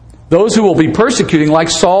 Those who will be persecuting, like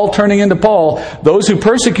Saul turning into Paul, those who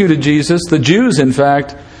persecuted Jesus, the Jews, in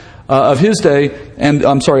fact, of this day,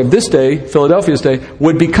 Philadelphia's day,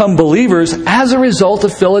 would become believers as a result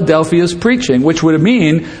of Philadelphia's preaching, which would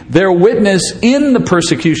mean their witness in the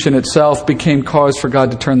persecution itself became cause for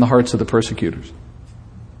God to turn the hearts of the persecutors.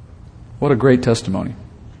 What a great testimony.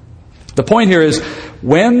 The point here is,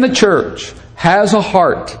 when the church has a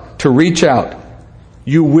heart to reach out,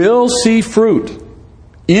 you will see fruit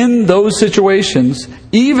in those situations,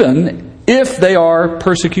 even if they are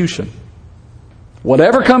persecution.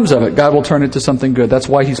 Whatever comes of it, God will turn it to something good. That's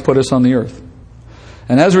why He's put us on the earth.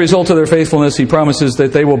 And as a result of their faithfulness, He promises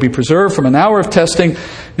that they will be preserved from an hour of testing.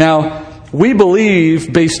 Now, we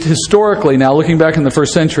believe, based historically now, looking back in the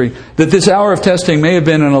first century, that this hour of testing may have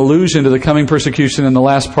been an allusion to the coming persecution in the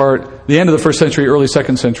last part, the end of the first century, early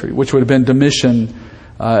second century, which would have been Domitian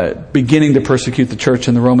beginning to persecute the church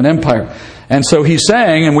in the Roman Empire. And so he's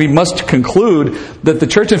saying, and we must conclude, that the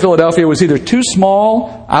church in Philadelphia was either too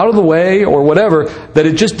small, out of the way, or whatever, that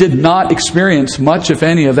it just did not experience much, if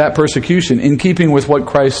any, of that persecution in keeping with what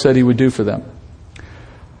Christ said He would do for them.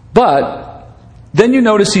 But then you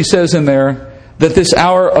notice he says in there that this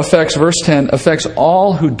hour affects, verse 10, affects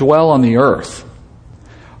all who dwell on the earth.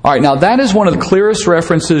 All right, now that is one of the clearest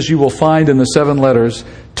references you will find in the 7 letters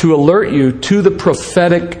to alert you to the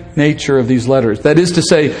prophetic nature of these letters. That is to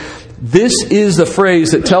say, this is the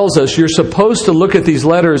phrase that tells us you're supposed to look at these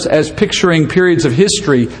letters as picturing periods of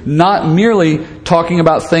history, not merely talking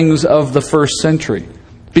about things of the first century.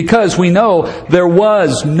 Because we know there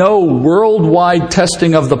was no worldwide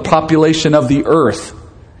testing of the population of the earth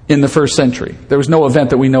in the first century. There was no event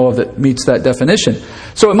that we know of that meets that definition.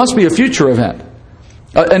 So it must be a future event.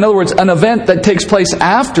 In other words, an event that takes place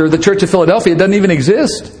after the Church of Philadelphia doesn't even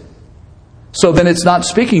exist. So then it's not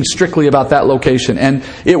speaking strictly about that location. And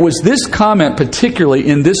it was this comment, particularly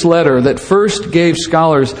in this letter, that first gave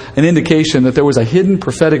scholars an indication that there was a hidden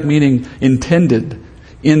prophetic meaning intended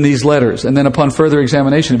in these letters. And then upon further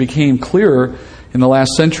examination, it became clearer in the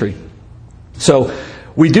last century. So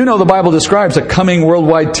we do know the Bible describes a coming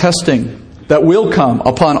worldwide testing that will come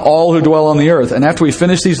upon all who dwell on the earth. And after we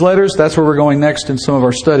finish these letters, that's where we're going next in some of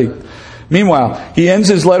our study. Meanwhile, he ends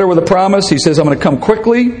his letter with a promise. He says, I'm going to come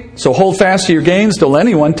quickly, so hold fast to your gains. Don't let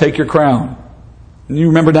anyone take your crown. And you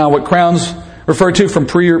remember now what crowns refer to from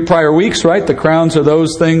prior weeks, right? The crowns are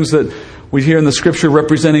those things that we hear in the Scripture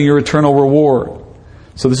representing your eternal reward.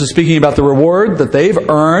 So this is speaking about the reward that they've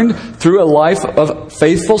earned through a life of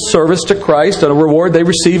faithful service to Christ, and a reward they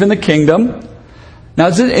receive in the kingdom. Now,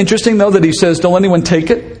 is it interesting, though, that he says, don't let anyone take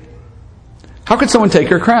it? How could someone take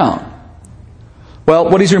your crown? Well,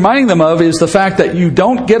 what he's reminding them of is the fact that you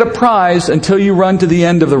don't get a prize until you run to the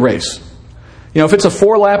end of the race. If it's a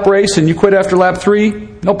 4-lap race and you quit after lap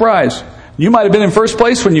 3, no prize. You might have been in first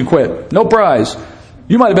place when you quit. No prize.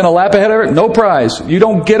 You might have been a lap ahead of it. No prize. You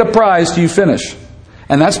don't get a prize till you finish.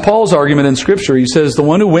 And that's Paul's argument in Scripture. He says the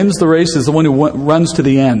one who wins the race is the one who runs to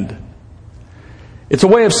the end. It's a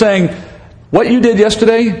way of saying, what you did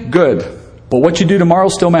yesterday, good. But what you do tomorrow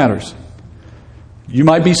still matters. You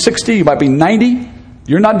might be 60, you might be 90.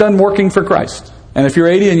 You're not done working for Christ. And if you're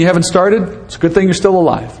 80 and you haven't started, it's a good thing you're still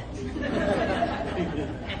alive.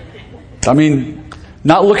 I mean,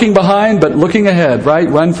 not looking behind, but looking ahead, right?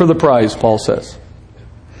 Run for the prize, Paul says.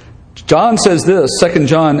 John says this, 2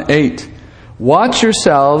 John 8. Watch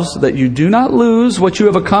yourselves that you do not lose what you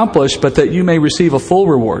have accomplished, but that you may receive a full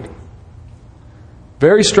reward.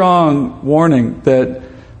 Very strong warning that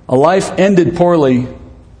a life ended poorly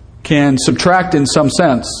can subtract in some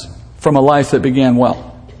sense from a life that began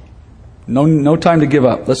well. No time to give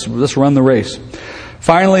up. Let's run the race.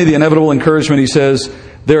 Finally, the inevitable encouragement, he says,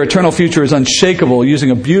 their eternal future is unshakable,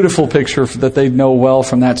 using a beautiful picture that they know well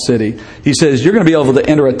from that city. He says, you're going to be able to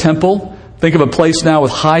enter a temple. Think of a place now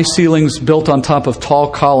with high ceilings built on top of tall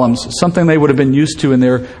columns, something they would have been used to in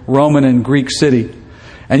their Roman and Greek city.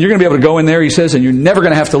 And you're going to be able to go in there, he says, and you're never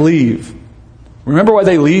going to have to leave. Remember why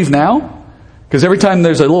they leave now? Because every time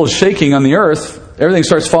there's a little shaking on the earth, everything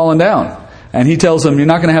starts falling down. And he tells them, you're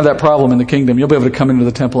not going to have that problem in the kingdom. You'll be able to come into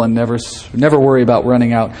the temple and never worry about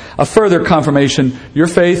running out. A further confirmation, your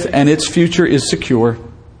faith and its future is secure.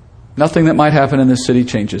 Nothing that might happen in this city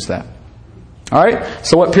changes that. All right?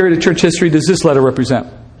 So what period of church history does this letter represent?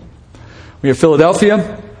 We have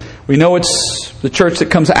Philadelphia. We know it's the church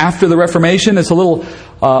that comes after the Reformation. It's a little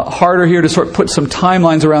harder here to sort of put some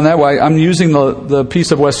timelines around that. I'm using the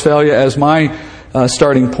Peace of Westphalia as my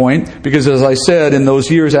starting point, because as I said, in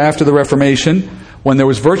those years after the Reformation, when there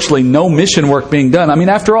was virtually no mission work being done, I mean,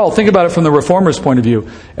 after all, think about it from the Reformers' point of view.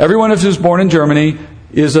 Everyone who's born in Germany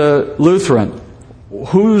is a Lutheran.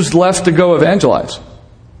 Who's left to go evangelize?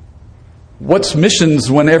 What's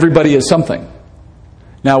missions when everybody is something?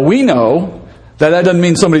 Now, we know that doesn't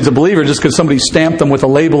mean somebody's a believer just because somebody stamped them with a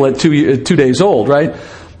label at 2 days old, right?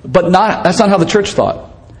 But that's not how the church thought.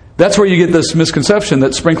 That's where you get this misconception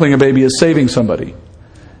that sprinkling a baby is saving somebody.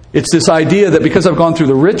 It's this idea that because I've gone through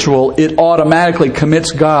the ritual, it automatically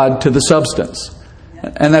commits God to the substance.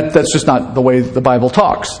 And that's just not the way the Bible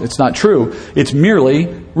talks. It's not true. It's merely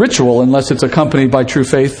ritual unless it's accompanied by true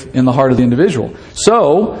faith in the heart of the individual.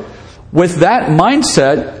 So, with that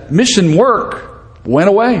mindset, mission work went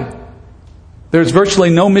away. There's virtually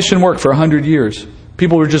no mission work for 100 years.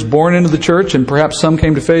 People were just born into the church, and perhaps some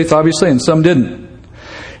came to faith, obviously, and some didn't.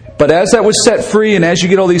 But as that was set free, and as you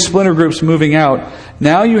get all these splinter groups moving out,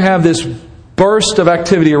 now you have this burst of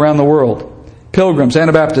activity around the world. Pilgrims,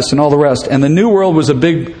 Anabaptists, and all the rest. And the New World was a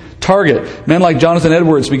big target. Men like Jonathan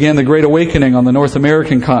Edwards began the Great Awakening on the North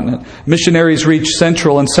American continent. Missionaries reached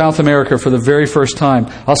Central and South America for the very first time.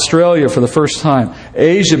 Australia for the first time.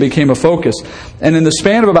 Asia became a focus. And in the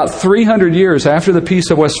span of about 300 years after the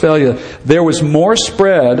Peace of Westphalia, there was more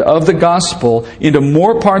spread of the gospel into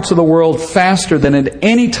more parts of the world faster than at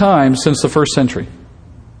any time since the first century.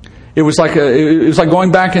 It was like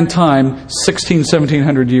going back in time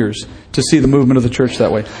 1700 years to see the movement of the church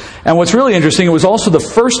that way. And what's really interesting, it was also the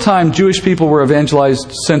first time Jewish people were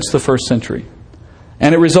evangelized since the first century.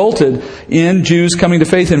 And it resulted in Jews coming to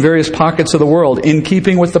faith in various pockets of the world, in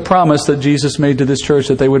keeping with the promise that Jesus made to this church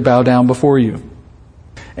that they would bow down before you.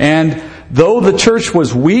 And though the church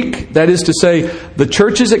was weak, that is to say, the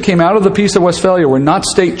churches that came out of the Peace of Westphalia were not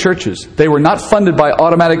state churches. They were not funded by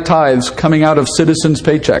automatic tithes coming out of citizens'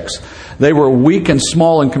 paychecks. They were weak and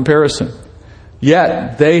small in comparison.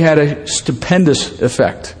 Yet, they had a stupendous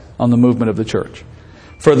effect on the movement of the church.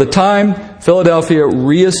 For the time, Philadelphia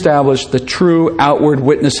reestablished the true outward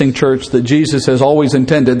witnessing church that Jesus has always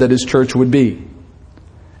intended that His church would be.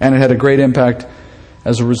 And it had a great impact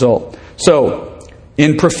as a result. So,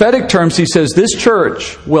 in prophetic terms, he says, this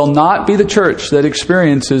church will not be the church that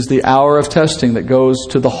experiences the hour of testing that goes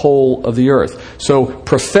to the whole of the earth. So,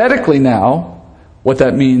 prophetically now, what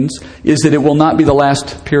that means is that it will not be the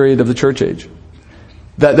last period of the church age.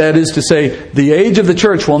 That is to say, the age of the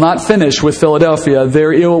church will not finish with Philadelphia.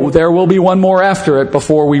 There will be one more after it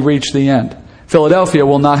before we reach the end. Philadelphia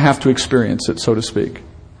will not have to experience it, so to speak.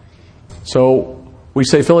 So, we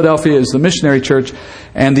say Philadelphia is the missionary church,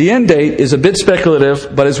 and the end date is a bit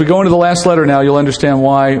speculative, but as we go into the last letter now, you'll understand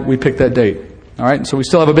why we picked that date. All right, so we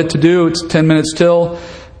still have a bit to do. It's 10 minutes till.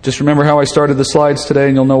 Just remember how I started the slides today,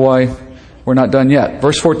 and you'll know why we're not done yet.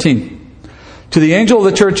 Verse 14. To the angel of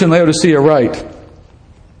the church in Laodicea write,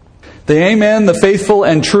 the Amen, the faithful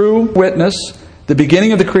and true witness, the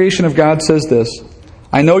beginning of the creation of God says this,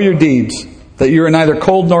 I know your deeds, that you are neither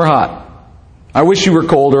cold nor hot. I wish you were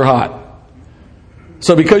cold or hot.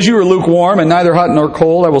 So because you are lukewarm and neither hot nor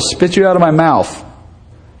cold, I will spit you out of my mouth.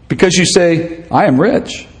 Because you say, I am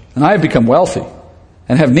rich, and I have become wealthy,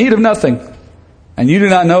 and have need of nothing, and you do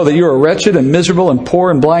not know that you are wretched and miserable and poor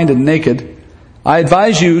and blind and naked, I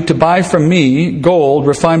advise you to buy from me gold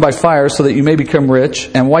refined by fire so that you may become rich,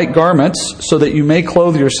 and white garments so that you may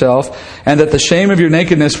clothe yourself, and that the shame of your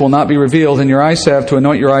nakedness will not be revealed, and your eye salve to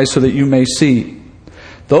anoint your eyes so that you may see.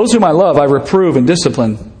 Those whom I love I reprove and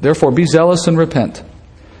discipline. Therefore be zealous and repent.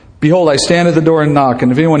 Behold, I stand at the door and knock,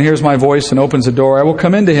 and if anyone hears my voice and opens the door, I will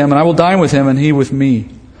come into him, and I will dine with him, and he with me.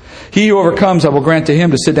 He who overcomes, I will grant to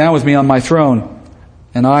him to sit down with me on my throne,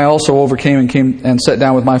 and I also overcame and came and sat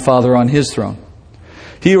down with my Father on His throne.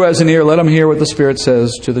 He who has an ear, let him hear what the Spirit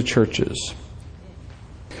says to the churches.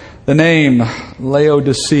 The name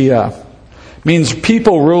Laodicea means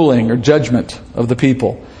people ruling or judgment of the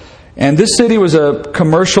people. And this city was a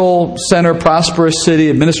commercial center, prosperous city,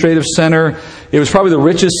 administrative center. It was probably the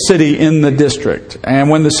richest city in the district. And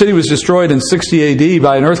when the city was destroyed in 60 AD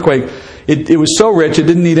by an earthquake, it was so rich it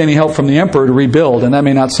didn't need any help from the emperor to rebuild. And that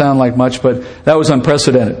may not sound like much, but that was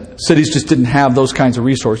unprecedented. Cities just didn't have those kinds of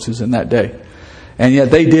resources in that day. And yet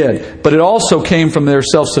they did. But it also came from their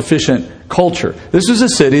self-sufficient culture. This was a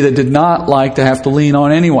city that did not like to have to lean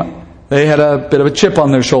on anyone. They had a bit of a chip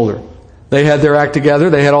on their shoulder. They had their act together.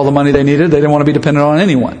 They had all the money they needed. They didn't want to be dependent on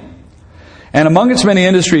anyone. And among its many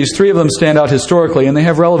industries, 3 of them stand out historically, and they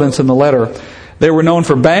have relevance in the letter. They were known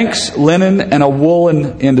for banks, linen, and a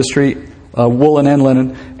woolen industry, woolen and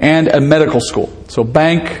linen, and a medical school. So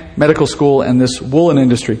bank, medical school, and this woolen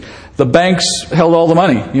industry. The banks held all the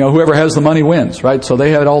money. Whoever has the money wins, right? So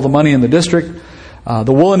they had all the money in the district.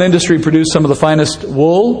 The woolen industry produced some of the finest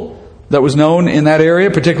wool that was known in that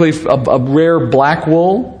area, particularly a rare black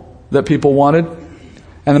wool that people wanted.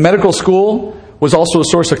 And the medical school was also a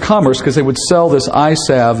source of commerce because they would sell this eye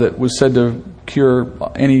salve that was said to cure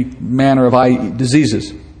any manner of eye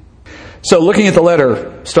diseases. So looking at the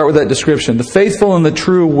letter, start with that description. The faithful and the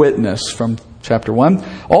true witness from chapter 1.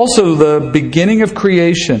 Also the beginning of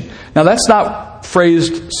creation. Now that's not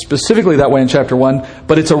phrased specifically that way in chapter 1,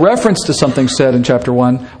 but it's a reference to something said in chapter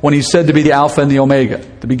 1 when he's said to be the Alpha and the Omega,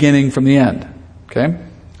 the beginning from the end. Okay?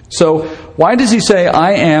 So why does he say,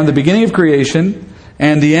 I am the beginning of creation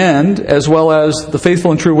and the end, as well as the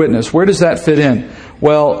faithful and true witness? Where does that fit in?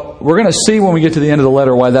 Well, we're going to see when we get to the end of the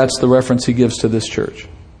letter why that's the reference he gives to this church.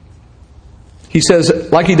 He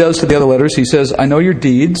says, like he does to the other letters, he says, I know your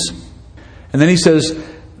deeds. And then he says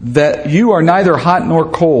that you are neither hot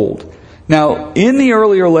nor cold. Now, in the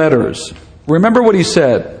earlier letters, remember what he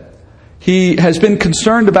said. He has been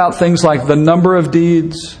concerned about things like the number of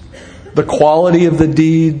deeds, the quality of the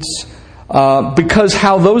deeds, because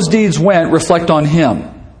how those deeds went reflect on him.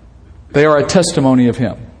 They are a testimony of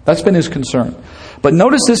him. That's been his concern. But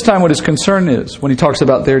notice this time what his concern is when he talks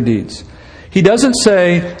about their deeds. He doesn't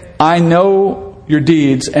say, I know your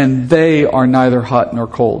deeds and they are neither hot nor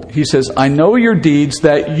cold. He says, I know your deeds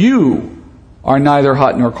that you are neither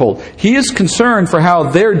hot nor cold. He is concerned for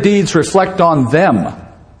how their deeds reflect on them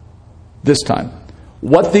this time.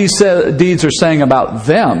 What these deeds are saying about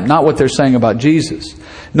them, not what they're saying about Jesus.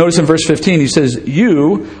 Notice in verse 15, he says,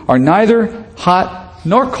 you are neither hot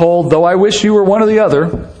nor cold, though I wish you were one or the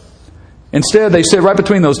other. Instead, they sit right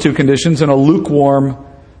between those two conditions in a lukewarm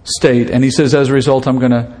state. And he says, as a result, I'm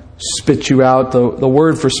going to spit you out. The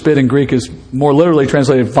word for spit in Greek is more literally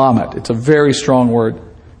translated vomit. It's a very strong word,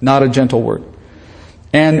 not a gentle word.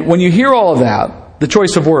 And when you hear all of that, the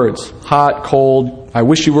choice of words, hot, cold, I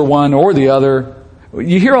wish you were one or the other,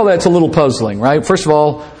 you hear all that, it's a little puzzling, right? First of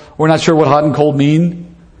all, we're not sure what hot and cold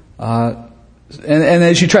mean. And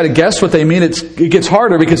as you try to guess what they mean, it gets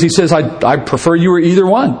harder because he says, I prefer you were either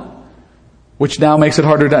one, which now makes it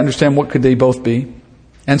harder to understand what could they both be.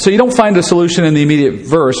 And so you don't find a solution in the immediate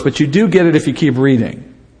verse, but you do get it if you keep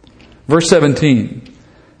reading. Verse 17,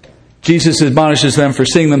 Jesus admonishes them for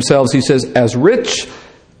seeing themselves, he says, as rich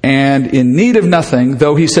and in need of nothing,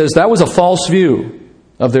 though he says that was a false view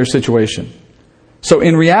of their situation. So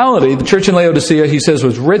in reality, the church in Laodicea, he says,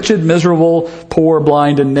 was wretched, miserable, poor,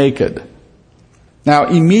 blind, and naked. Now,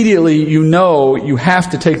 immediately you know you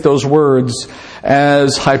have to take those words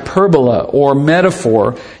as hyperbola or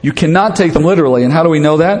metaphor. You cannot take them literally. And how do we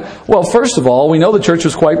know that? Well, first of all, we know the church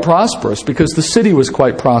was quite prosperous because the city was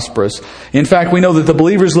quite prosperous. In fact, we know that the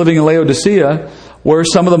believers living in Laodicea were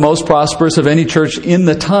some of the most prosperous of any church in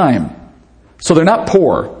the time. So they're not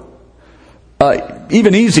poor.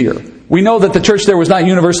 Even easier. We know that the church there was not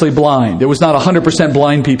universally blind. There was not 100%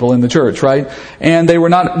 blind people in the church, right? And they were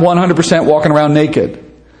not 100% walking around naked.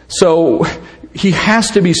 So he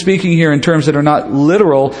has to be speaking here in terms that are not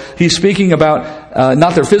literal. He's speaking about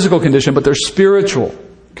not their physical condition, but their spiritual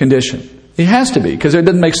condition. He has to be, because it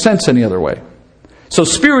doesn't make sense any other way. So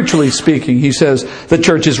spiritually speaking, he says the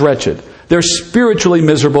church is wretched. They're spiritually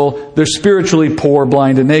miserable. They're spiritually poor,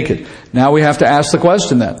 blind, and naked. Now we have to ask the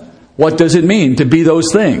question then, what does it mean to be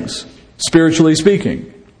those things? Spiritually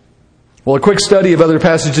speaking. Well, a quick study of other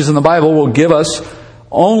passages in the Bible will give us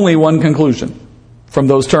only one conclusion from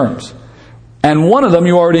those terms. And one of them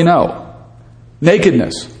you already know.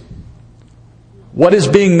 Nakedness. What does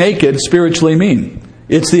being naked spiritually mean?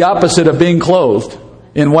 It's the opposite of being clothed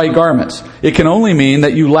in white garments. It can only mean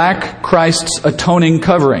that you lack Christ's atoning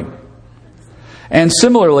covering. And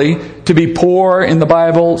similarly, to be poor in the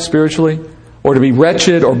Bible spiritually, or to be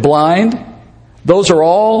wretched or blind, those are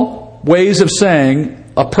all ways of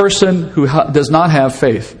saying a person who does not have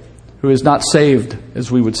faith, who is not saved,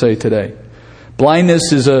 as we would say today.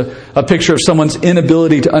 Blindness is a picture of someone's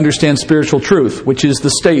inability to understand spiritual truth, which is the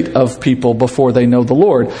state of people before they know the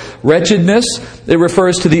Lord. Wretchedness, it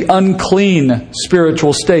refers to the unclean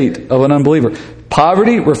spiritual state of an unbeliever.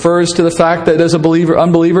 Poverty refers to the fact that as a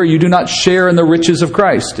unbeliever, you do not share in the riches of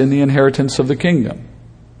Christ, in the inheritance of the kingdom.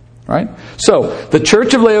 Right? So, the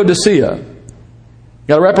church of Laodicea, you've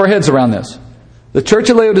got to wrap our heads around this. The church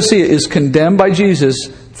of Laodicea is condemned by Jesus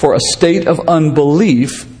for a state of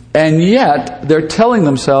unbelief, and yet they're telling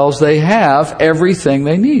themselves they have everything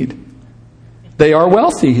they need. They are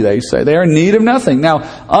wealthy, they say. They are in need of nothing.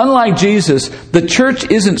 Now, unlike Jesus, the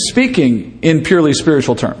church isn't speaking in purely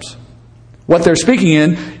spiritual terms. What they're speaking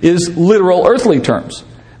in is literal earthly terms.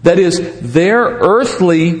 That is, their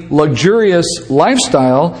earthly, luxurious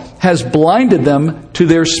lifestyle has blinded them to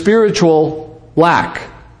their spiritual lack.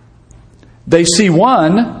 They see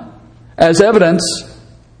one as evidence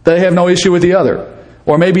they have no issue with the other.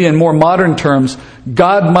 Or maybe in more modern terms,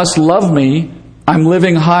 God must love me, I'm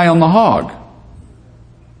living high on the hog.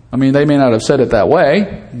 I mean, they may not have said it that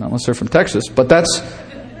way, unless they're from Texas, but that's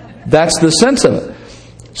the sense of it.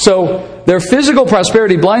 So their physical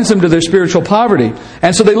prosperity blinds them to their spiritual poverty.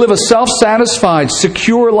 And so they live a self-satisfied,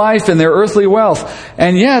 secure life in their earthly wealth.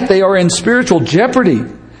 And yet they are in spiritual jeopardy.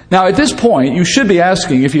 Now at this point, you should be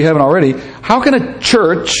asking, if you haven't already, how can a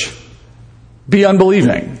church be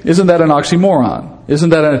unbelieving? Isn't that an oxymoron?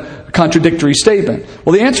 Isn't that a contradictory statement?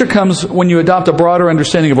 Well, the answer comes when you adopt a broader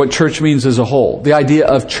understanding of what church means as a whole. The idea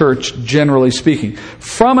of church, generally speaking.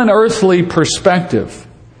 From an earthly perspective,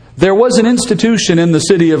 there was an institution in the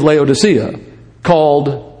city of Laodicea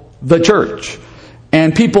called the church.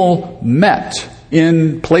 And people met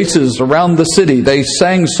in places around the city. They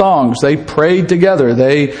sang songs. They prayed together.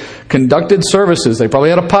 They conducted services. They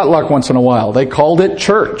probably had a potluck once in a while. They called it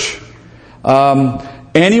church.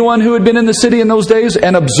 Anyone who had been in the city in those days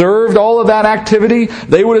and observed all of that activity,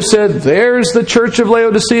 they would have said, there's the church of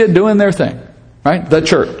Laodicea doing their thing. Right? The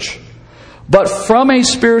church. But from a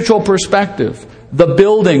spiritual perspective, the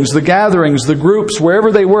buildings, the gatherings, the groups,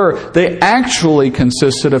 wherever they were, they actually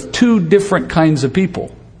consisted of two different kinds of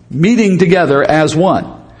people meeting together as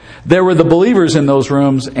one. There were the believers in those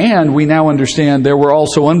rooms, and we now understand there were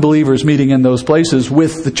also unbelievers meeting in those places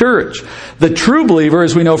with the church. The true believer,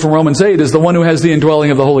 as we know from Romans 8, is the one who has the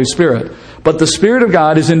indwelling of the Holy Spirit. But the Spirit of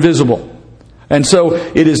God is invisible. And so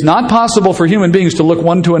it is not possible for human beings to look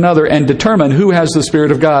one to another and determine who has the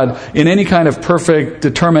Spirit of God in any kind of perfect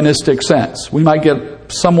deterministic sense. We might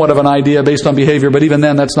get somewhat of an idea based on behavior, but even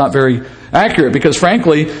then that's not very accurate because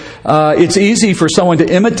frankly, it's easy for someone to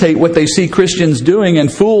imitate what they see Christians doing and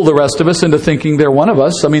fool the rest of us into thinking they're one of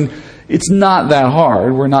us. I mean, it's not that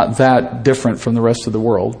hard. We're not that different from the rest of the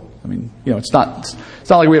world. I mean, it's not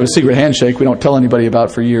like we have a secret handshake we don't tell anybody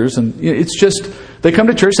about for years. And it's just, they come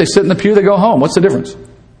to church, they sit in the pew, they go home. What's the difference?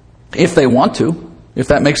 If they want to, if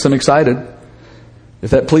that makes them excited,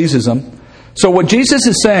 if that pleases them. So what Jesus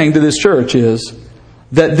is saying to this church is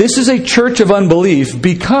that this is a church of unbelief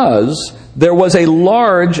because there was a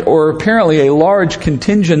large, or apparently a large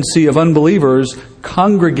contingency of unbelievers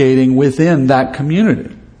congregating within that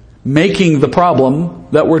community, making the problem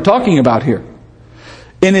that we're talking about here.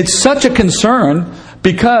 And it's such a concern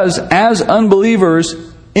because as unbelievers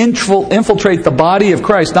infiltrate the body of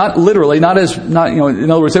Christ, not literally, in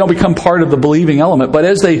other words, they don't become part of the believing element, but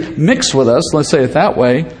as they mix with us, let's say it that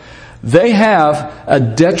way, they have a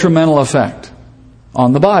detrimental effect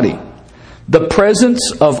on the body. The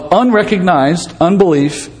presence of unrecognized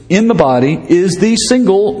unbelief in the body is the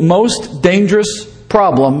single most dangerous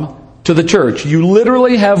problem to the church. You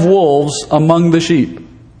literally have wolves among the sheep.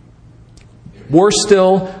 Worse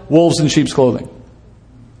still, wolves in sheep's clothing.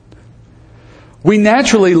 We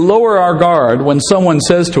naturally lower our guard when someone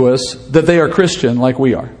says to us that they are Christian like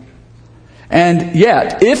we are. And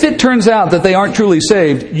yet, if it turns out that they aren't truly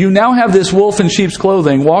saved, you now have this wolf in sheep's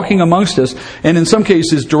clothing walking amongst us, and in some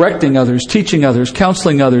cases directing others, teaching others,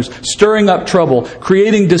 counseling others, stirring up trouble,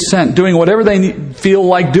 creating dissent, doing whatever they feel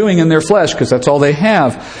like doing in their flesh, because that's all they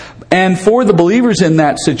have. And for the believers in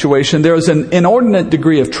that situation, there is an inordinate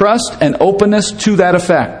degree of trust and openness to that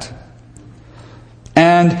effect.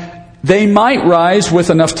 And they might rise with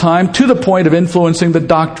enough time to the point of influencing the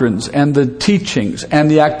doctrines and the teachings and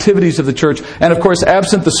the activities of the church. And of course,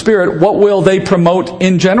 absent the Spirit, what will they promote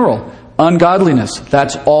in general? Ungodliness.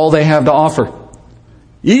 That's all they have to offer.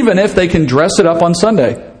 Even if they can dress it up on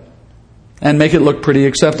Sunday and make it look pretty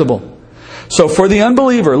acceptable. So for the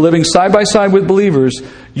unbeliever living side by side with believers,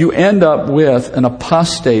 you end up with an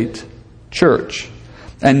apostate church.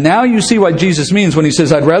 And now you see what Jesus means when he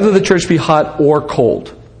says, I'd rather the church be hot or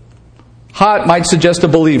cold. Hot might suggest a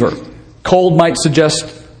believer. Cold might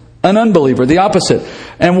suggest An unbeliever, the opposite.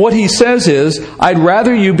 And what he says is, I'd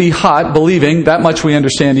rather you be hot, believing, that much we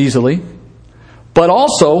understand easily. But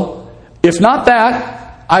also, if not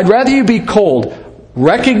that, I'd rather you be cold,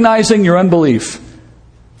 recognizing your unbelief,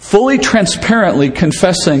 fully transparently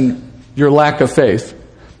confessing your lack of faith.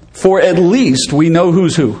 For at least we know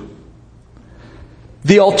who's who.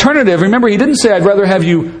 The alternative, remember, he didn't say, I'd rather have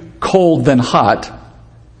you cold than hot.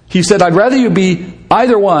 He said, I'd rather you be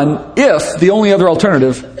either one if the only other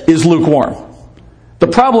alternative is lukewarm. The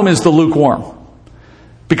problem is the lukewarm.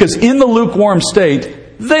 Because in the lukewarm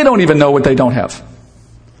state, they don't even know what they don't have.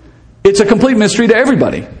 It's a complete mystery to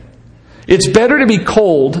everybody. It's better to be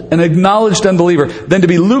cold, an acknowledged unbeliever, than to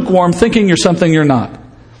be lukewarm, thinking you're something you're not.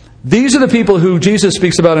 These are the people who Jesus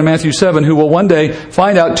speaks about in Matthew 7, who will one day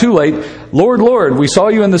find out too late, Lord, Lord, we saw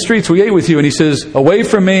you in the streets, we ate with you. And he says, away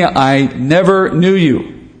from me, I never knew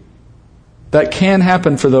you. That can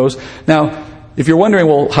happen for those. Now, if you're wondering,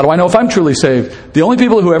 well, how do I know if I'm truly saved? The only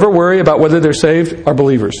people who ever worry about whether they're saved are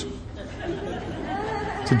believers.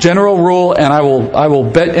 It's a general rule, and I will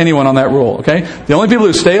bet anyone on that rule, okay? The only people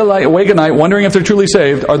who stay awake at night wondering if they're truly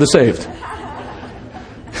saved are the saved.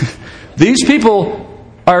 These people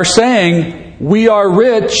are saying, we are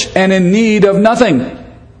rich and in need of nothing.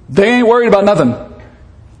 They ain't worried about nothing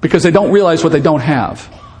because they don't realize what they don't have.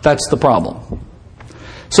 That's the problem.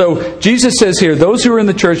 So Jesus says here, those who are in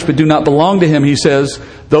the church but do not belong to him, he says,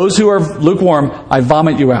 those who are lukewarm, I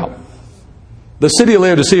vomit you out. The city of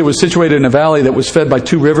Laodicea was situated in a valley that was fed by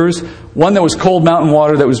two rivers, one that was cold mountain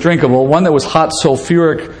water that was drinkable, one that was hot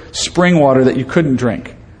sulfuric spring water that you couldn't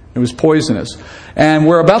drink. It was poisonous. And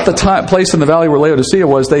we're about the place in the valley where Laodicea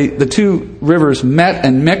was, the two rivers met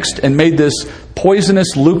and mixed and made this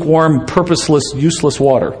poisonous, lukewarm, purposeless, useless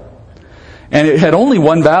water. And it had only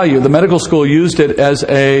one value. The medical school used it as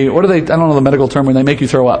I don't know the medical term when they make you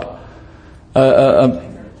throw up.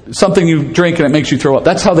 Something you drink and it makes you throw up.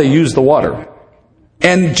 That's how they use the water.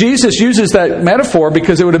 And Jesus uses that metaphor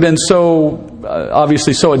because it would have been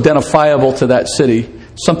obviously so identifiable to that city.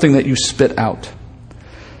 Something that you spit out.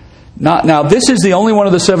 Now, this is the only one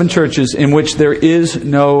of the 7 churches in which there is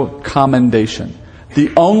no commendation.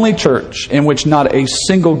 The only church in which not a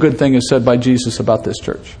single good thing is said by Jesus about this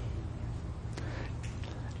church.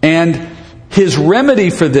 And his remedy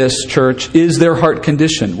for this church is their heart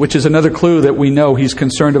condition, which is another clue that we know he's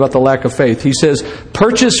concerned about the lack of faith. He says,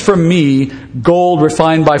 purchase from me gold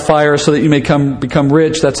refined by fire so that you may become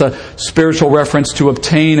rich. That's a spiritual reference to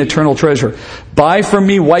obtain eternal treasure. Buy from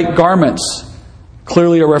me white garments.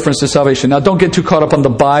 Clearly a reference to salvation. Now, don't get too caught up on the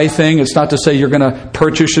buy thing. It's not to say you're going to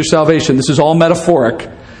purchase your salvation. This is all metaphoric.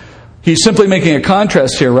 He's simply making a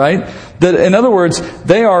contrast here, right? That, in other words,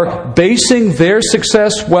 they are basing their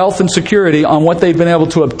success, wealth, and security on what they've been able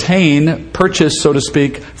to obtain, purchase, so to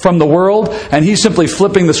speak, from the world. And he's simply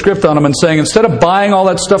flipping the script on them and saying, instead of buying all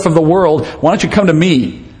that stuff of the world, why don't you come to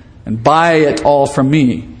me and buy it all from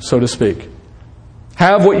me, so to speak.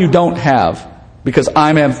 Have what you don't have, because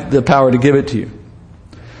I have the power to give it to you.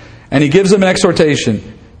 And he gives them an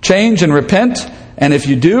exhortation. Change and repent, and if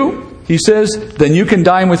you do, he says, then you can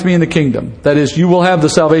dine with me in the kingdom. That is, you will have the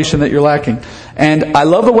salvation that you're lacking. And I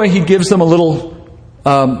love the way he gives them a little,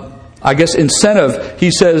 incentive.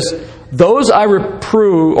 He says, those I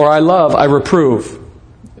reprove, or I love, I reprove.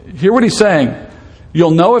 Hear what he's saying.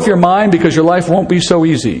 You'll know if you're mine because your life won't be so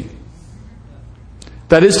easy.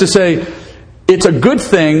 That is to say, it's a good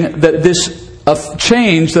thing that this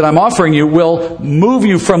change that I'm offering you will move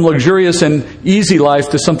you from luxurious and easy life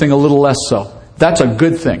to something a little less so. That's a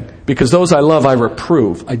good thing. Because those I love, I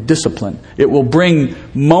reprove, I discipline. It will bring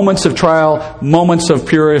moments of trial, moments of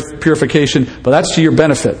purification, but that's to your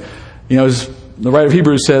benefit. You know, as the writer of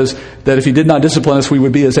Hebrews says, that if he did not discipline us, we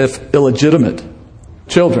would be as if illegitimate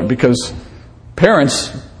children. Because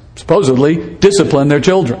parents, supposedly, discipline their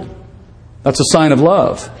children. That's a sign of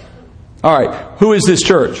love. All right, who is this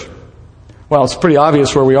church? Well, it's pretty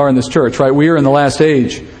obvious where we are in this church, right? We are in the last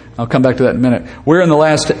age. I'll come back to that in a minute. We're in the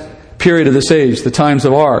last period of this age, the times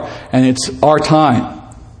of R, and it's our time.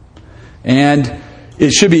 And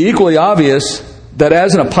it should be equally obvious that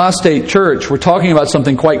as an apostate church, we're talking about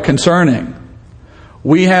something quite concerning.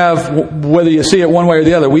 We have, whether you see it one way or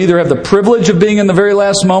the other, we either have the privilege of being in the very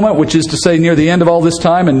last moment, which is to say near the end of all this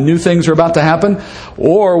time and new things are about to happen,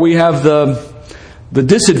 or we have the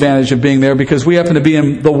disadvantage of being there because we happen to be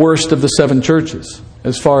in the worst of the 7 churches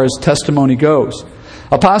as far as testimony goes.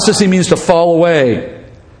 Apostasy means to fall away,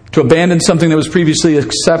 to abandon something that was previously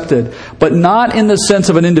accepted, but not in the sense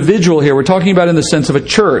of an individual here. We're talking about in the sense of a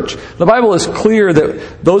church. The Bible is clear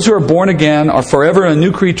that those who are born again are forever a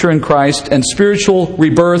new creature in Christ, and spiritual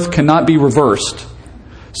rebirth cannot be reversed.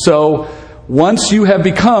 So once you have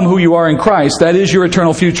become who you are in Christ, that is your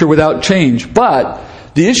eternal future without change. But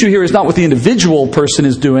the issue here is not what the individual person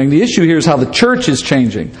is doing. The issue here is how the church is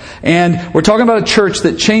changing. And we're talking about a church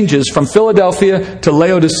that changes from Philadelphia to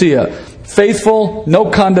Laodicea. Faithful, no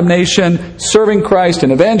condemnation, serving Christ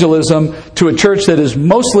and evangelism, to a church that is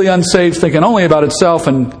mostly unsaved, thinking only about itself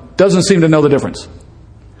and doesn't seem to know the difference.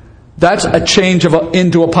 That's a change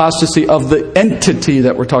into apostasy of the entity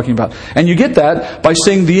that we're talking about. And you get that by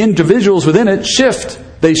seeing the individuals within it shift.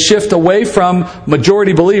 They shift away from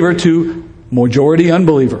majority believer to majority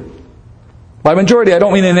unbeliever. By majority, I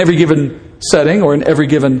don't mean in every given setting or in every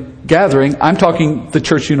given gathering. I'm talking the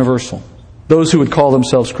church universal. Those who would call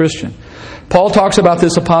themselves Christian. Paul talks about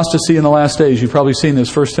this apostasy in the last days. You've probably seen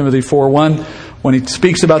this, 1 Timothy 4:1. When he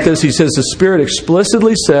speaks about this, he says, the Spirit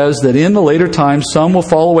explicitly says that in the later times some will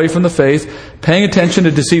fall away from the faith, paying attention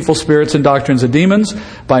to deceitful spirits and doctrines of demons,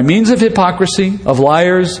 by means of hypocrisy, of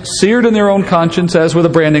liars, seared in their own conscience as with a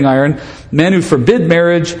branding iron, men who forbid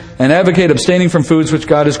marriage and advocate abstaining from foods which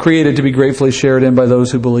God has created to be gratefully shared in by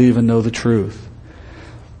those who believe and know the truth.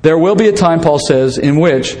 There will be a time, Paul says, in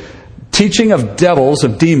which teaching of devils,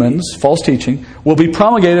 of demons, false teaching, will be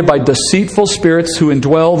promulgated by deceitful spirits who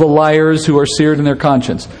indwell the liars who are seared in their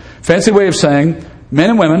conscience. Fancy way of saying, men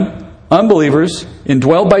and women, unbelievers,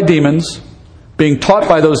 indwelled by demons, being taught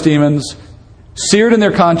by those demons, seared in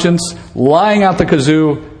their conscience, lying out the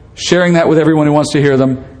kazoo, sharing that with everyone who wants to hear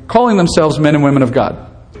them, calling themselves men and women of God.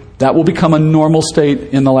 That will become a normal state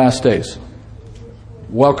in the last days.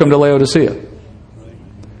 Welcome to Laodicea.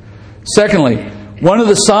 Secondly, one of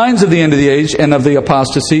the signs of the end of the age and of the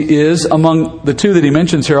apostasy is, among the two that he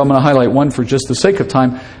mentions here, I'm going to highlight one for just the sake of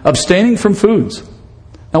time, abstaining from foods.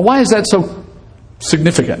 Now, why is that so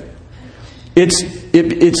significant? It's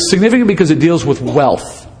significant because it deals with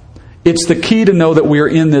wealth. It's the key to know that we are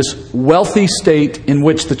in this wealthy state in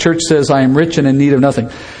which the church says, I am rich and in need of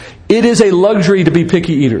nothing. It is a luxury to be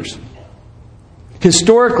picky eaters.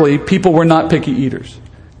 Historically, people were not picky eaters.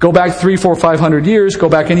 Go back 300, 400, 500 years, go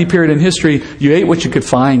back any period in history, you ate what you could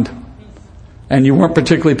find. And you weren't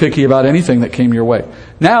particularly picky about anything that came your way.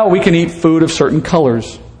 Now we can eat food of certain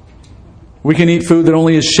colors. We can eat food that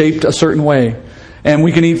only is shaped a certain way. And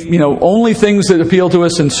we can eat, only things that appeal to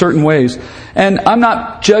us in certain ways. And I'm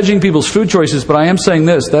not judging people's food choices, but I am saying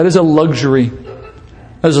this. That is a luxury.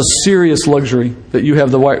 That is a serious luxury that you have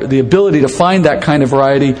the ability to find that kind of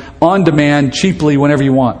variety on demand, cheaply, whenever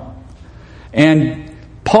you want. And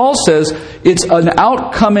Paul says it's an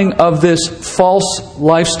outcoming of this false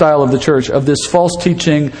lifestyle of the church, of this false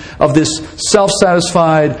teaching, of this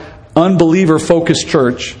self-satisfied, unbeliever-focused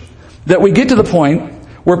church, that we get to the point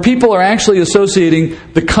where people are actually associating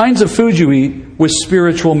the kinds of food you eat with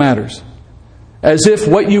spiritual matters. As if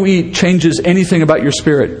what you eat changes anything about your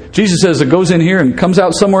spirit. Jesus says it goes in here and comes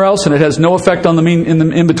out somewhere else and it has no effect on the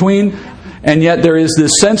in between. And yet there is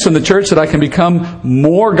this sense from the church that I can become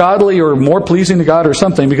more godly or more pleasing to God or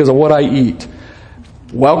something because of what I eat.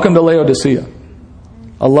 Welcome to Laodicea.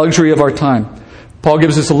 A luxury of our time. Paul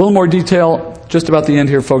gives us a little more detail, just about the end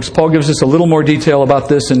here, folks. Paul gives us a little more detail about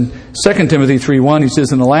this in 2 Timothy 3:1. He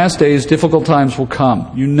says, in the last days, difficult times will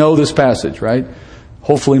come. You know this passage, right?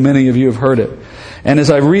 Hopefully many of you have heard it. And as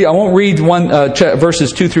I read, I won't read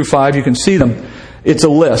verses 2 through 5. You can see them. It's a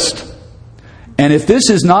list. And if this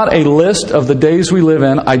is not a list of the days we live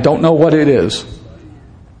in, I don't know what it is.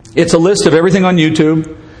 It's a list of everything on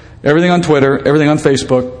YouTube, everything on Twitter, everything on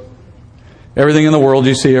Facebook, everything in the world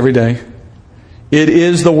you see every day. It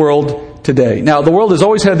is the world today. Now, the world has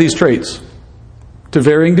always had these traits to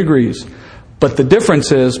varying degrees. But the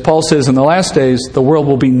difference is, Paul says, in the last days, the world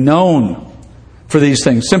will be known for these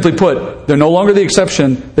things. Simply put, they're no longer the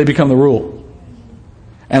exception, they become the rule.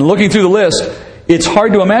 And looking through the list, it's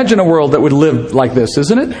hard to imagine a world that would live like this,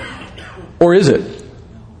 isn't it? Or is it?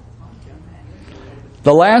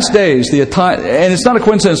 The last days, and it's not a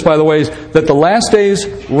coincidence, by the way, that the last days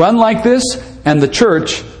run like this and the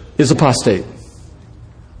church is apostate.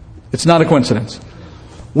 It's not a coincidence.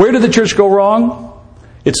 Where did the church go wrong?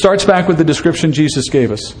 It starts back with the description Jesus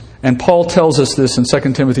gave us. And Paul tells us this in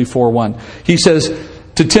 2 Timothy 4:1. He says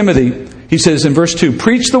to Timothy, he says in verse 2,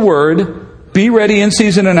 preach the word, be ready in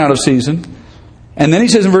season and out of season. And then he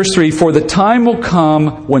says in verse 3, for the time will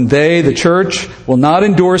come when they, the church, will not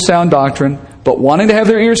endure sound doctrine, but wanting to have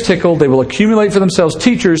their ears tickled, they will accumulate for themselves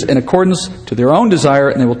teachers in accordance to their own desire,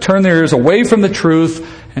 and they will turn their ears away from the truth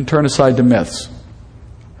and turn aside to myths.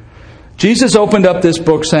 Jesus opened up this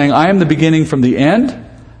book saying, I am the beginning from the end.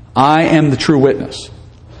 I am the true witness.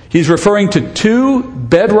 He's referring to two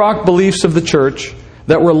bedrock beliefs of the church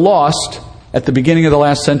that were lost at the beginning of the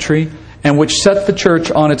last century and which set the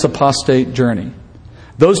church on its apostate journey.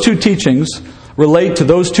 Those two teachings relate to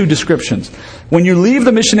those two descriptions. When you leave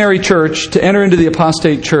the missionary church to enter into the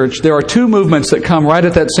apostate church, there are two movements that come right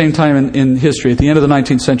at that same time in history, at the end of the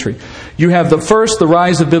 19th century. You have the first, the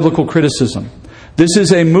rise of biblical criticism. This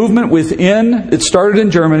is a movement within, it started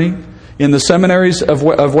in Germany, in the seminaries of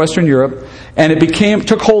Western Europe, and it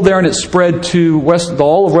took hold there, and it spread to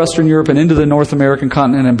all of Western Europe and into the North American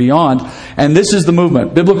continent and beyond. And this is the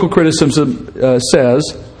movement. Biblical criticism says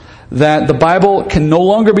that the Bible can no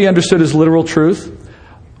longer be understood as literal truth,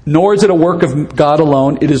 nor is it a work of God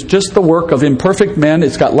alone. It is just the work of imperfect men.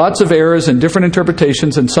 It's got lots of errors and different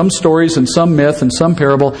interpretations and some stories and some myth and some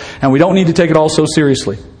parable, and we don't need to take it all so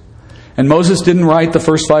seriously. And Moses didn't write the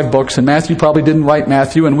first 5 books, and Matthew probably didn't write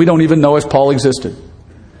Matthew, and we don't even know if Paul existed.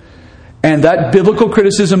 And that biblical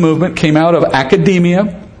criticism movement came out of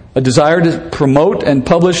academia, a desire to promote and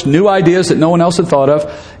publish new ideas that no one else had thought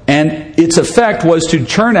of, and its effect was to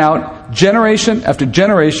churn out generation after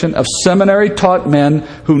generation of seminary-taught men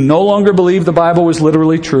who no longer believed the Bible was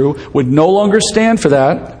literally true, would no longer stand for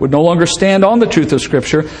that, would no longer stand on the truth of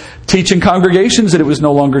Scripture, teaching congregations that it was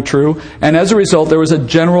no longer true, and as a result there was a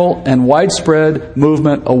general and widespread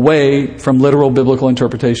movement away from literal biblical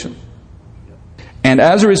interpretation. And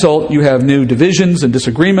as a result, you have new divisions and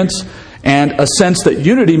disagreements, and a sense that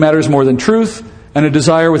unity matters more than truth, and a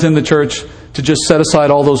desire within the church to just set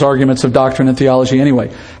aside all those arguments of doctrine and theology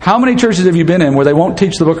anyway. How many churches have you been in where they won't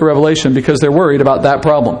teach the book of Revelation because they're worried about that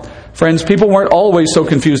problem? Friends, people weren't always so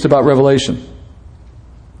confused about Revelation.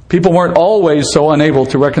 People weren't always so unable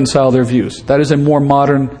to reconcile their views. That is a more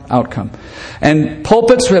modern outcome. And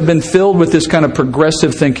pulpits have been filled with this kind of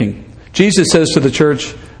progressive thinking. Jesus says to the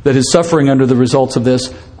church that is suffering under the results of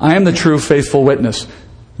this, I am the true faithful witness,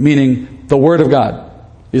 meaning the Word of God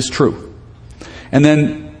is true. And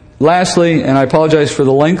then lastly, and I apologize for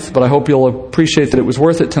the length, but I hope you'll appreciate that it was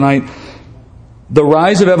worth it tonight, the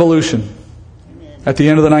rise of evolution at the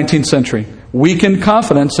end of the 19th century weakened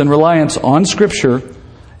confidence and reliance on Scripture,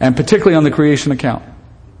 and particularly on the creation account.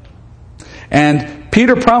 And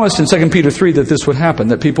Peter promised in 2 Peter 3 that this would happen,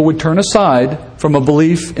 that people would turn aside from a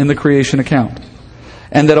belief in the creation account.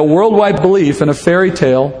 And that a worldwide belief in a fairy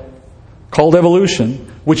tale called evolution,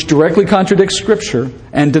 which directly contradicts Scripture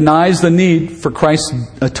and denies the need for Christ's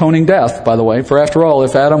atoning death, by the way. For after all,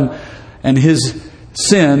 if Adam and his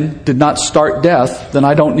sin did not start death, then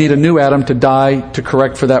I don't need a new Adam to die to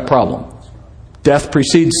correct for that problem. Death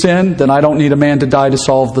precedes sin, then I don't need a man to die to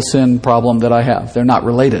solve the sin problem that I have. They're not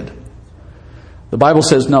related. The Bible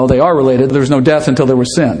says, no, they are related. There was no death until there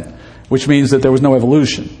was sin, which means that there was no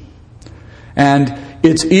evolution. And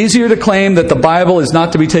it's easier to claim that the Bible is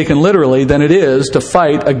not to be taken literally than it is to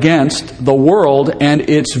fight against the world and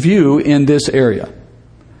its view in this area.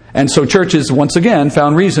 And so churches, once again,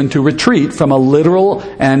 found reason to retreat from a literal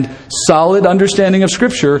and solid understanding of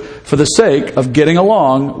Scripture for the sake of getting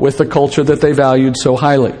along with the culture that they valued so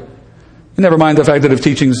highly. And never mind the fact that if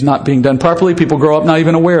teaching is not being done properly, people grow up not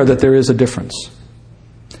even aware that there is a difference.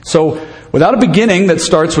 So, without a beginning that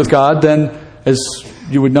starts with God, then, as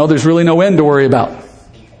you would know, there's really no end to worry about.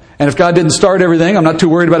 And if God didn't start everything, I'm not too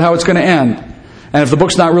worried about how it's going to end. And if the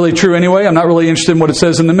book's not really true anyway, I'm not really interested in what it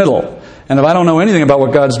says in the middle. And if I don't know anything about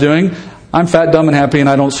what God's doing, I'm fat, dumb, and happy, and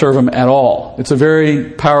I don't serve Him at all. It's a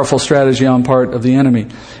very powerful strategy on part of the enemy.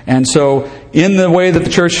 And so, in the way that the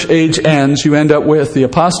church age ends, you end up with the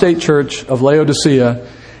apostate church of Laodicea.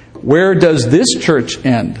 Where does this church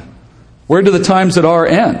end? Where do the times that are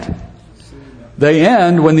end? They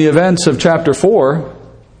end when the events of chapter 4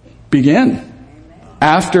 begin.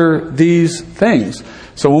 After these things.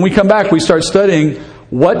 So when we come back, we start studying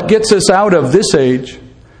what gets us out of this age,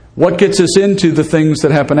 what gets us into the things that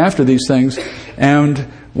happen after these things,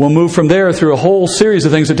 and we'll move from there through a whole series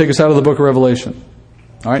of things that take us out of the book of Revelation.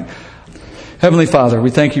 All right? Heavenly Father, we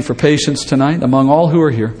thank You for patience tonight among all who are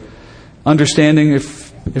here, understanding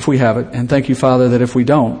if we have it, and thank You, Father, that if we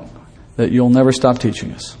don't, that You'll never stop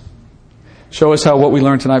teaching us. Show us how what we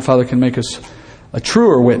learned tonight, Father, can make us a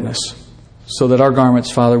truer witness, so that our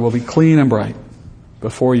garments, Father, will be clean and bright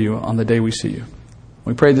before You on the day we see You.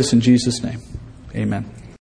 We pray this in Jesus' name. Amen.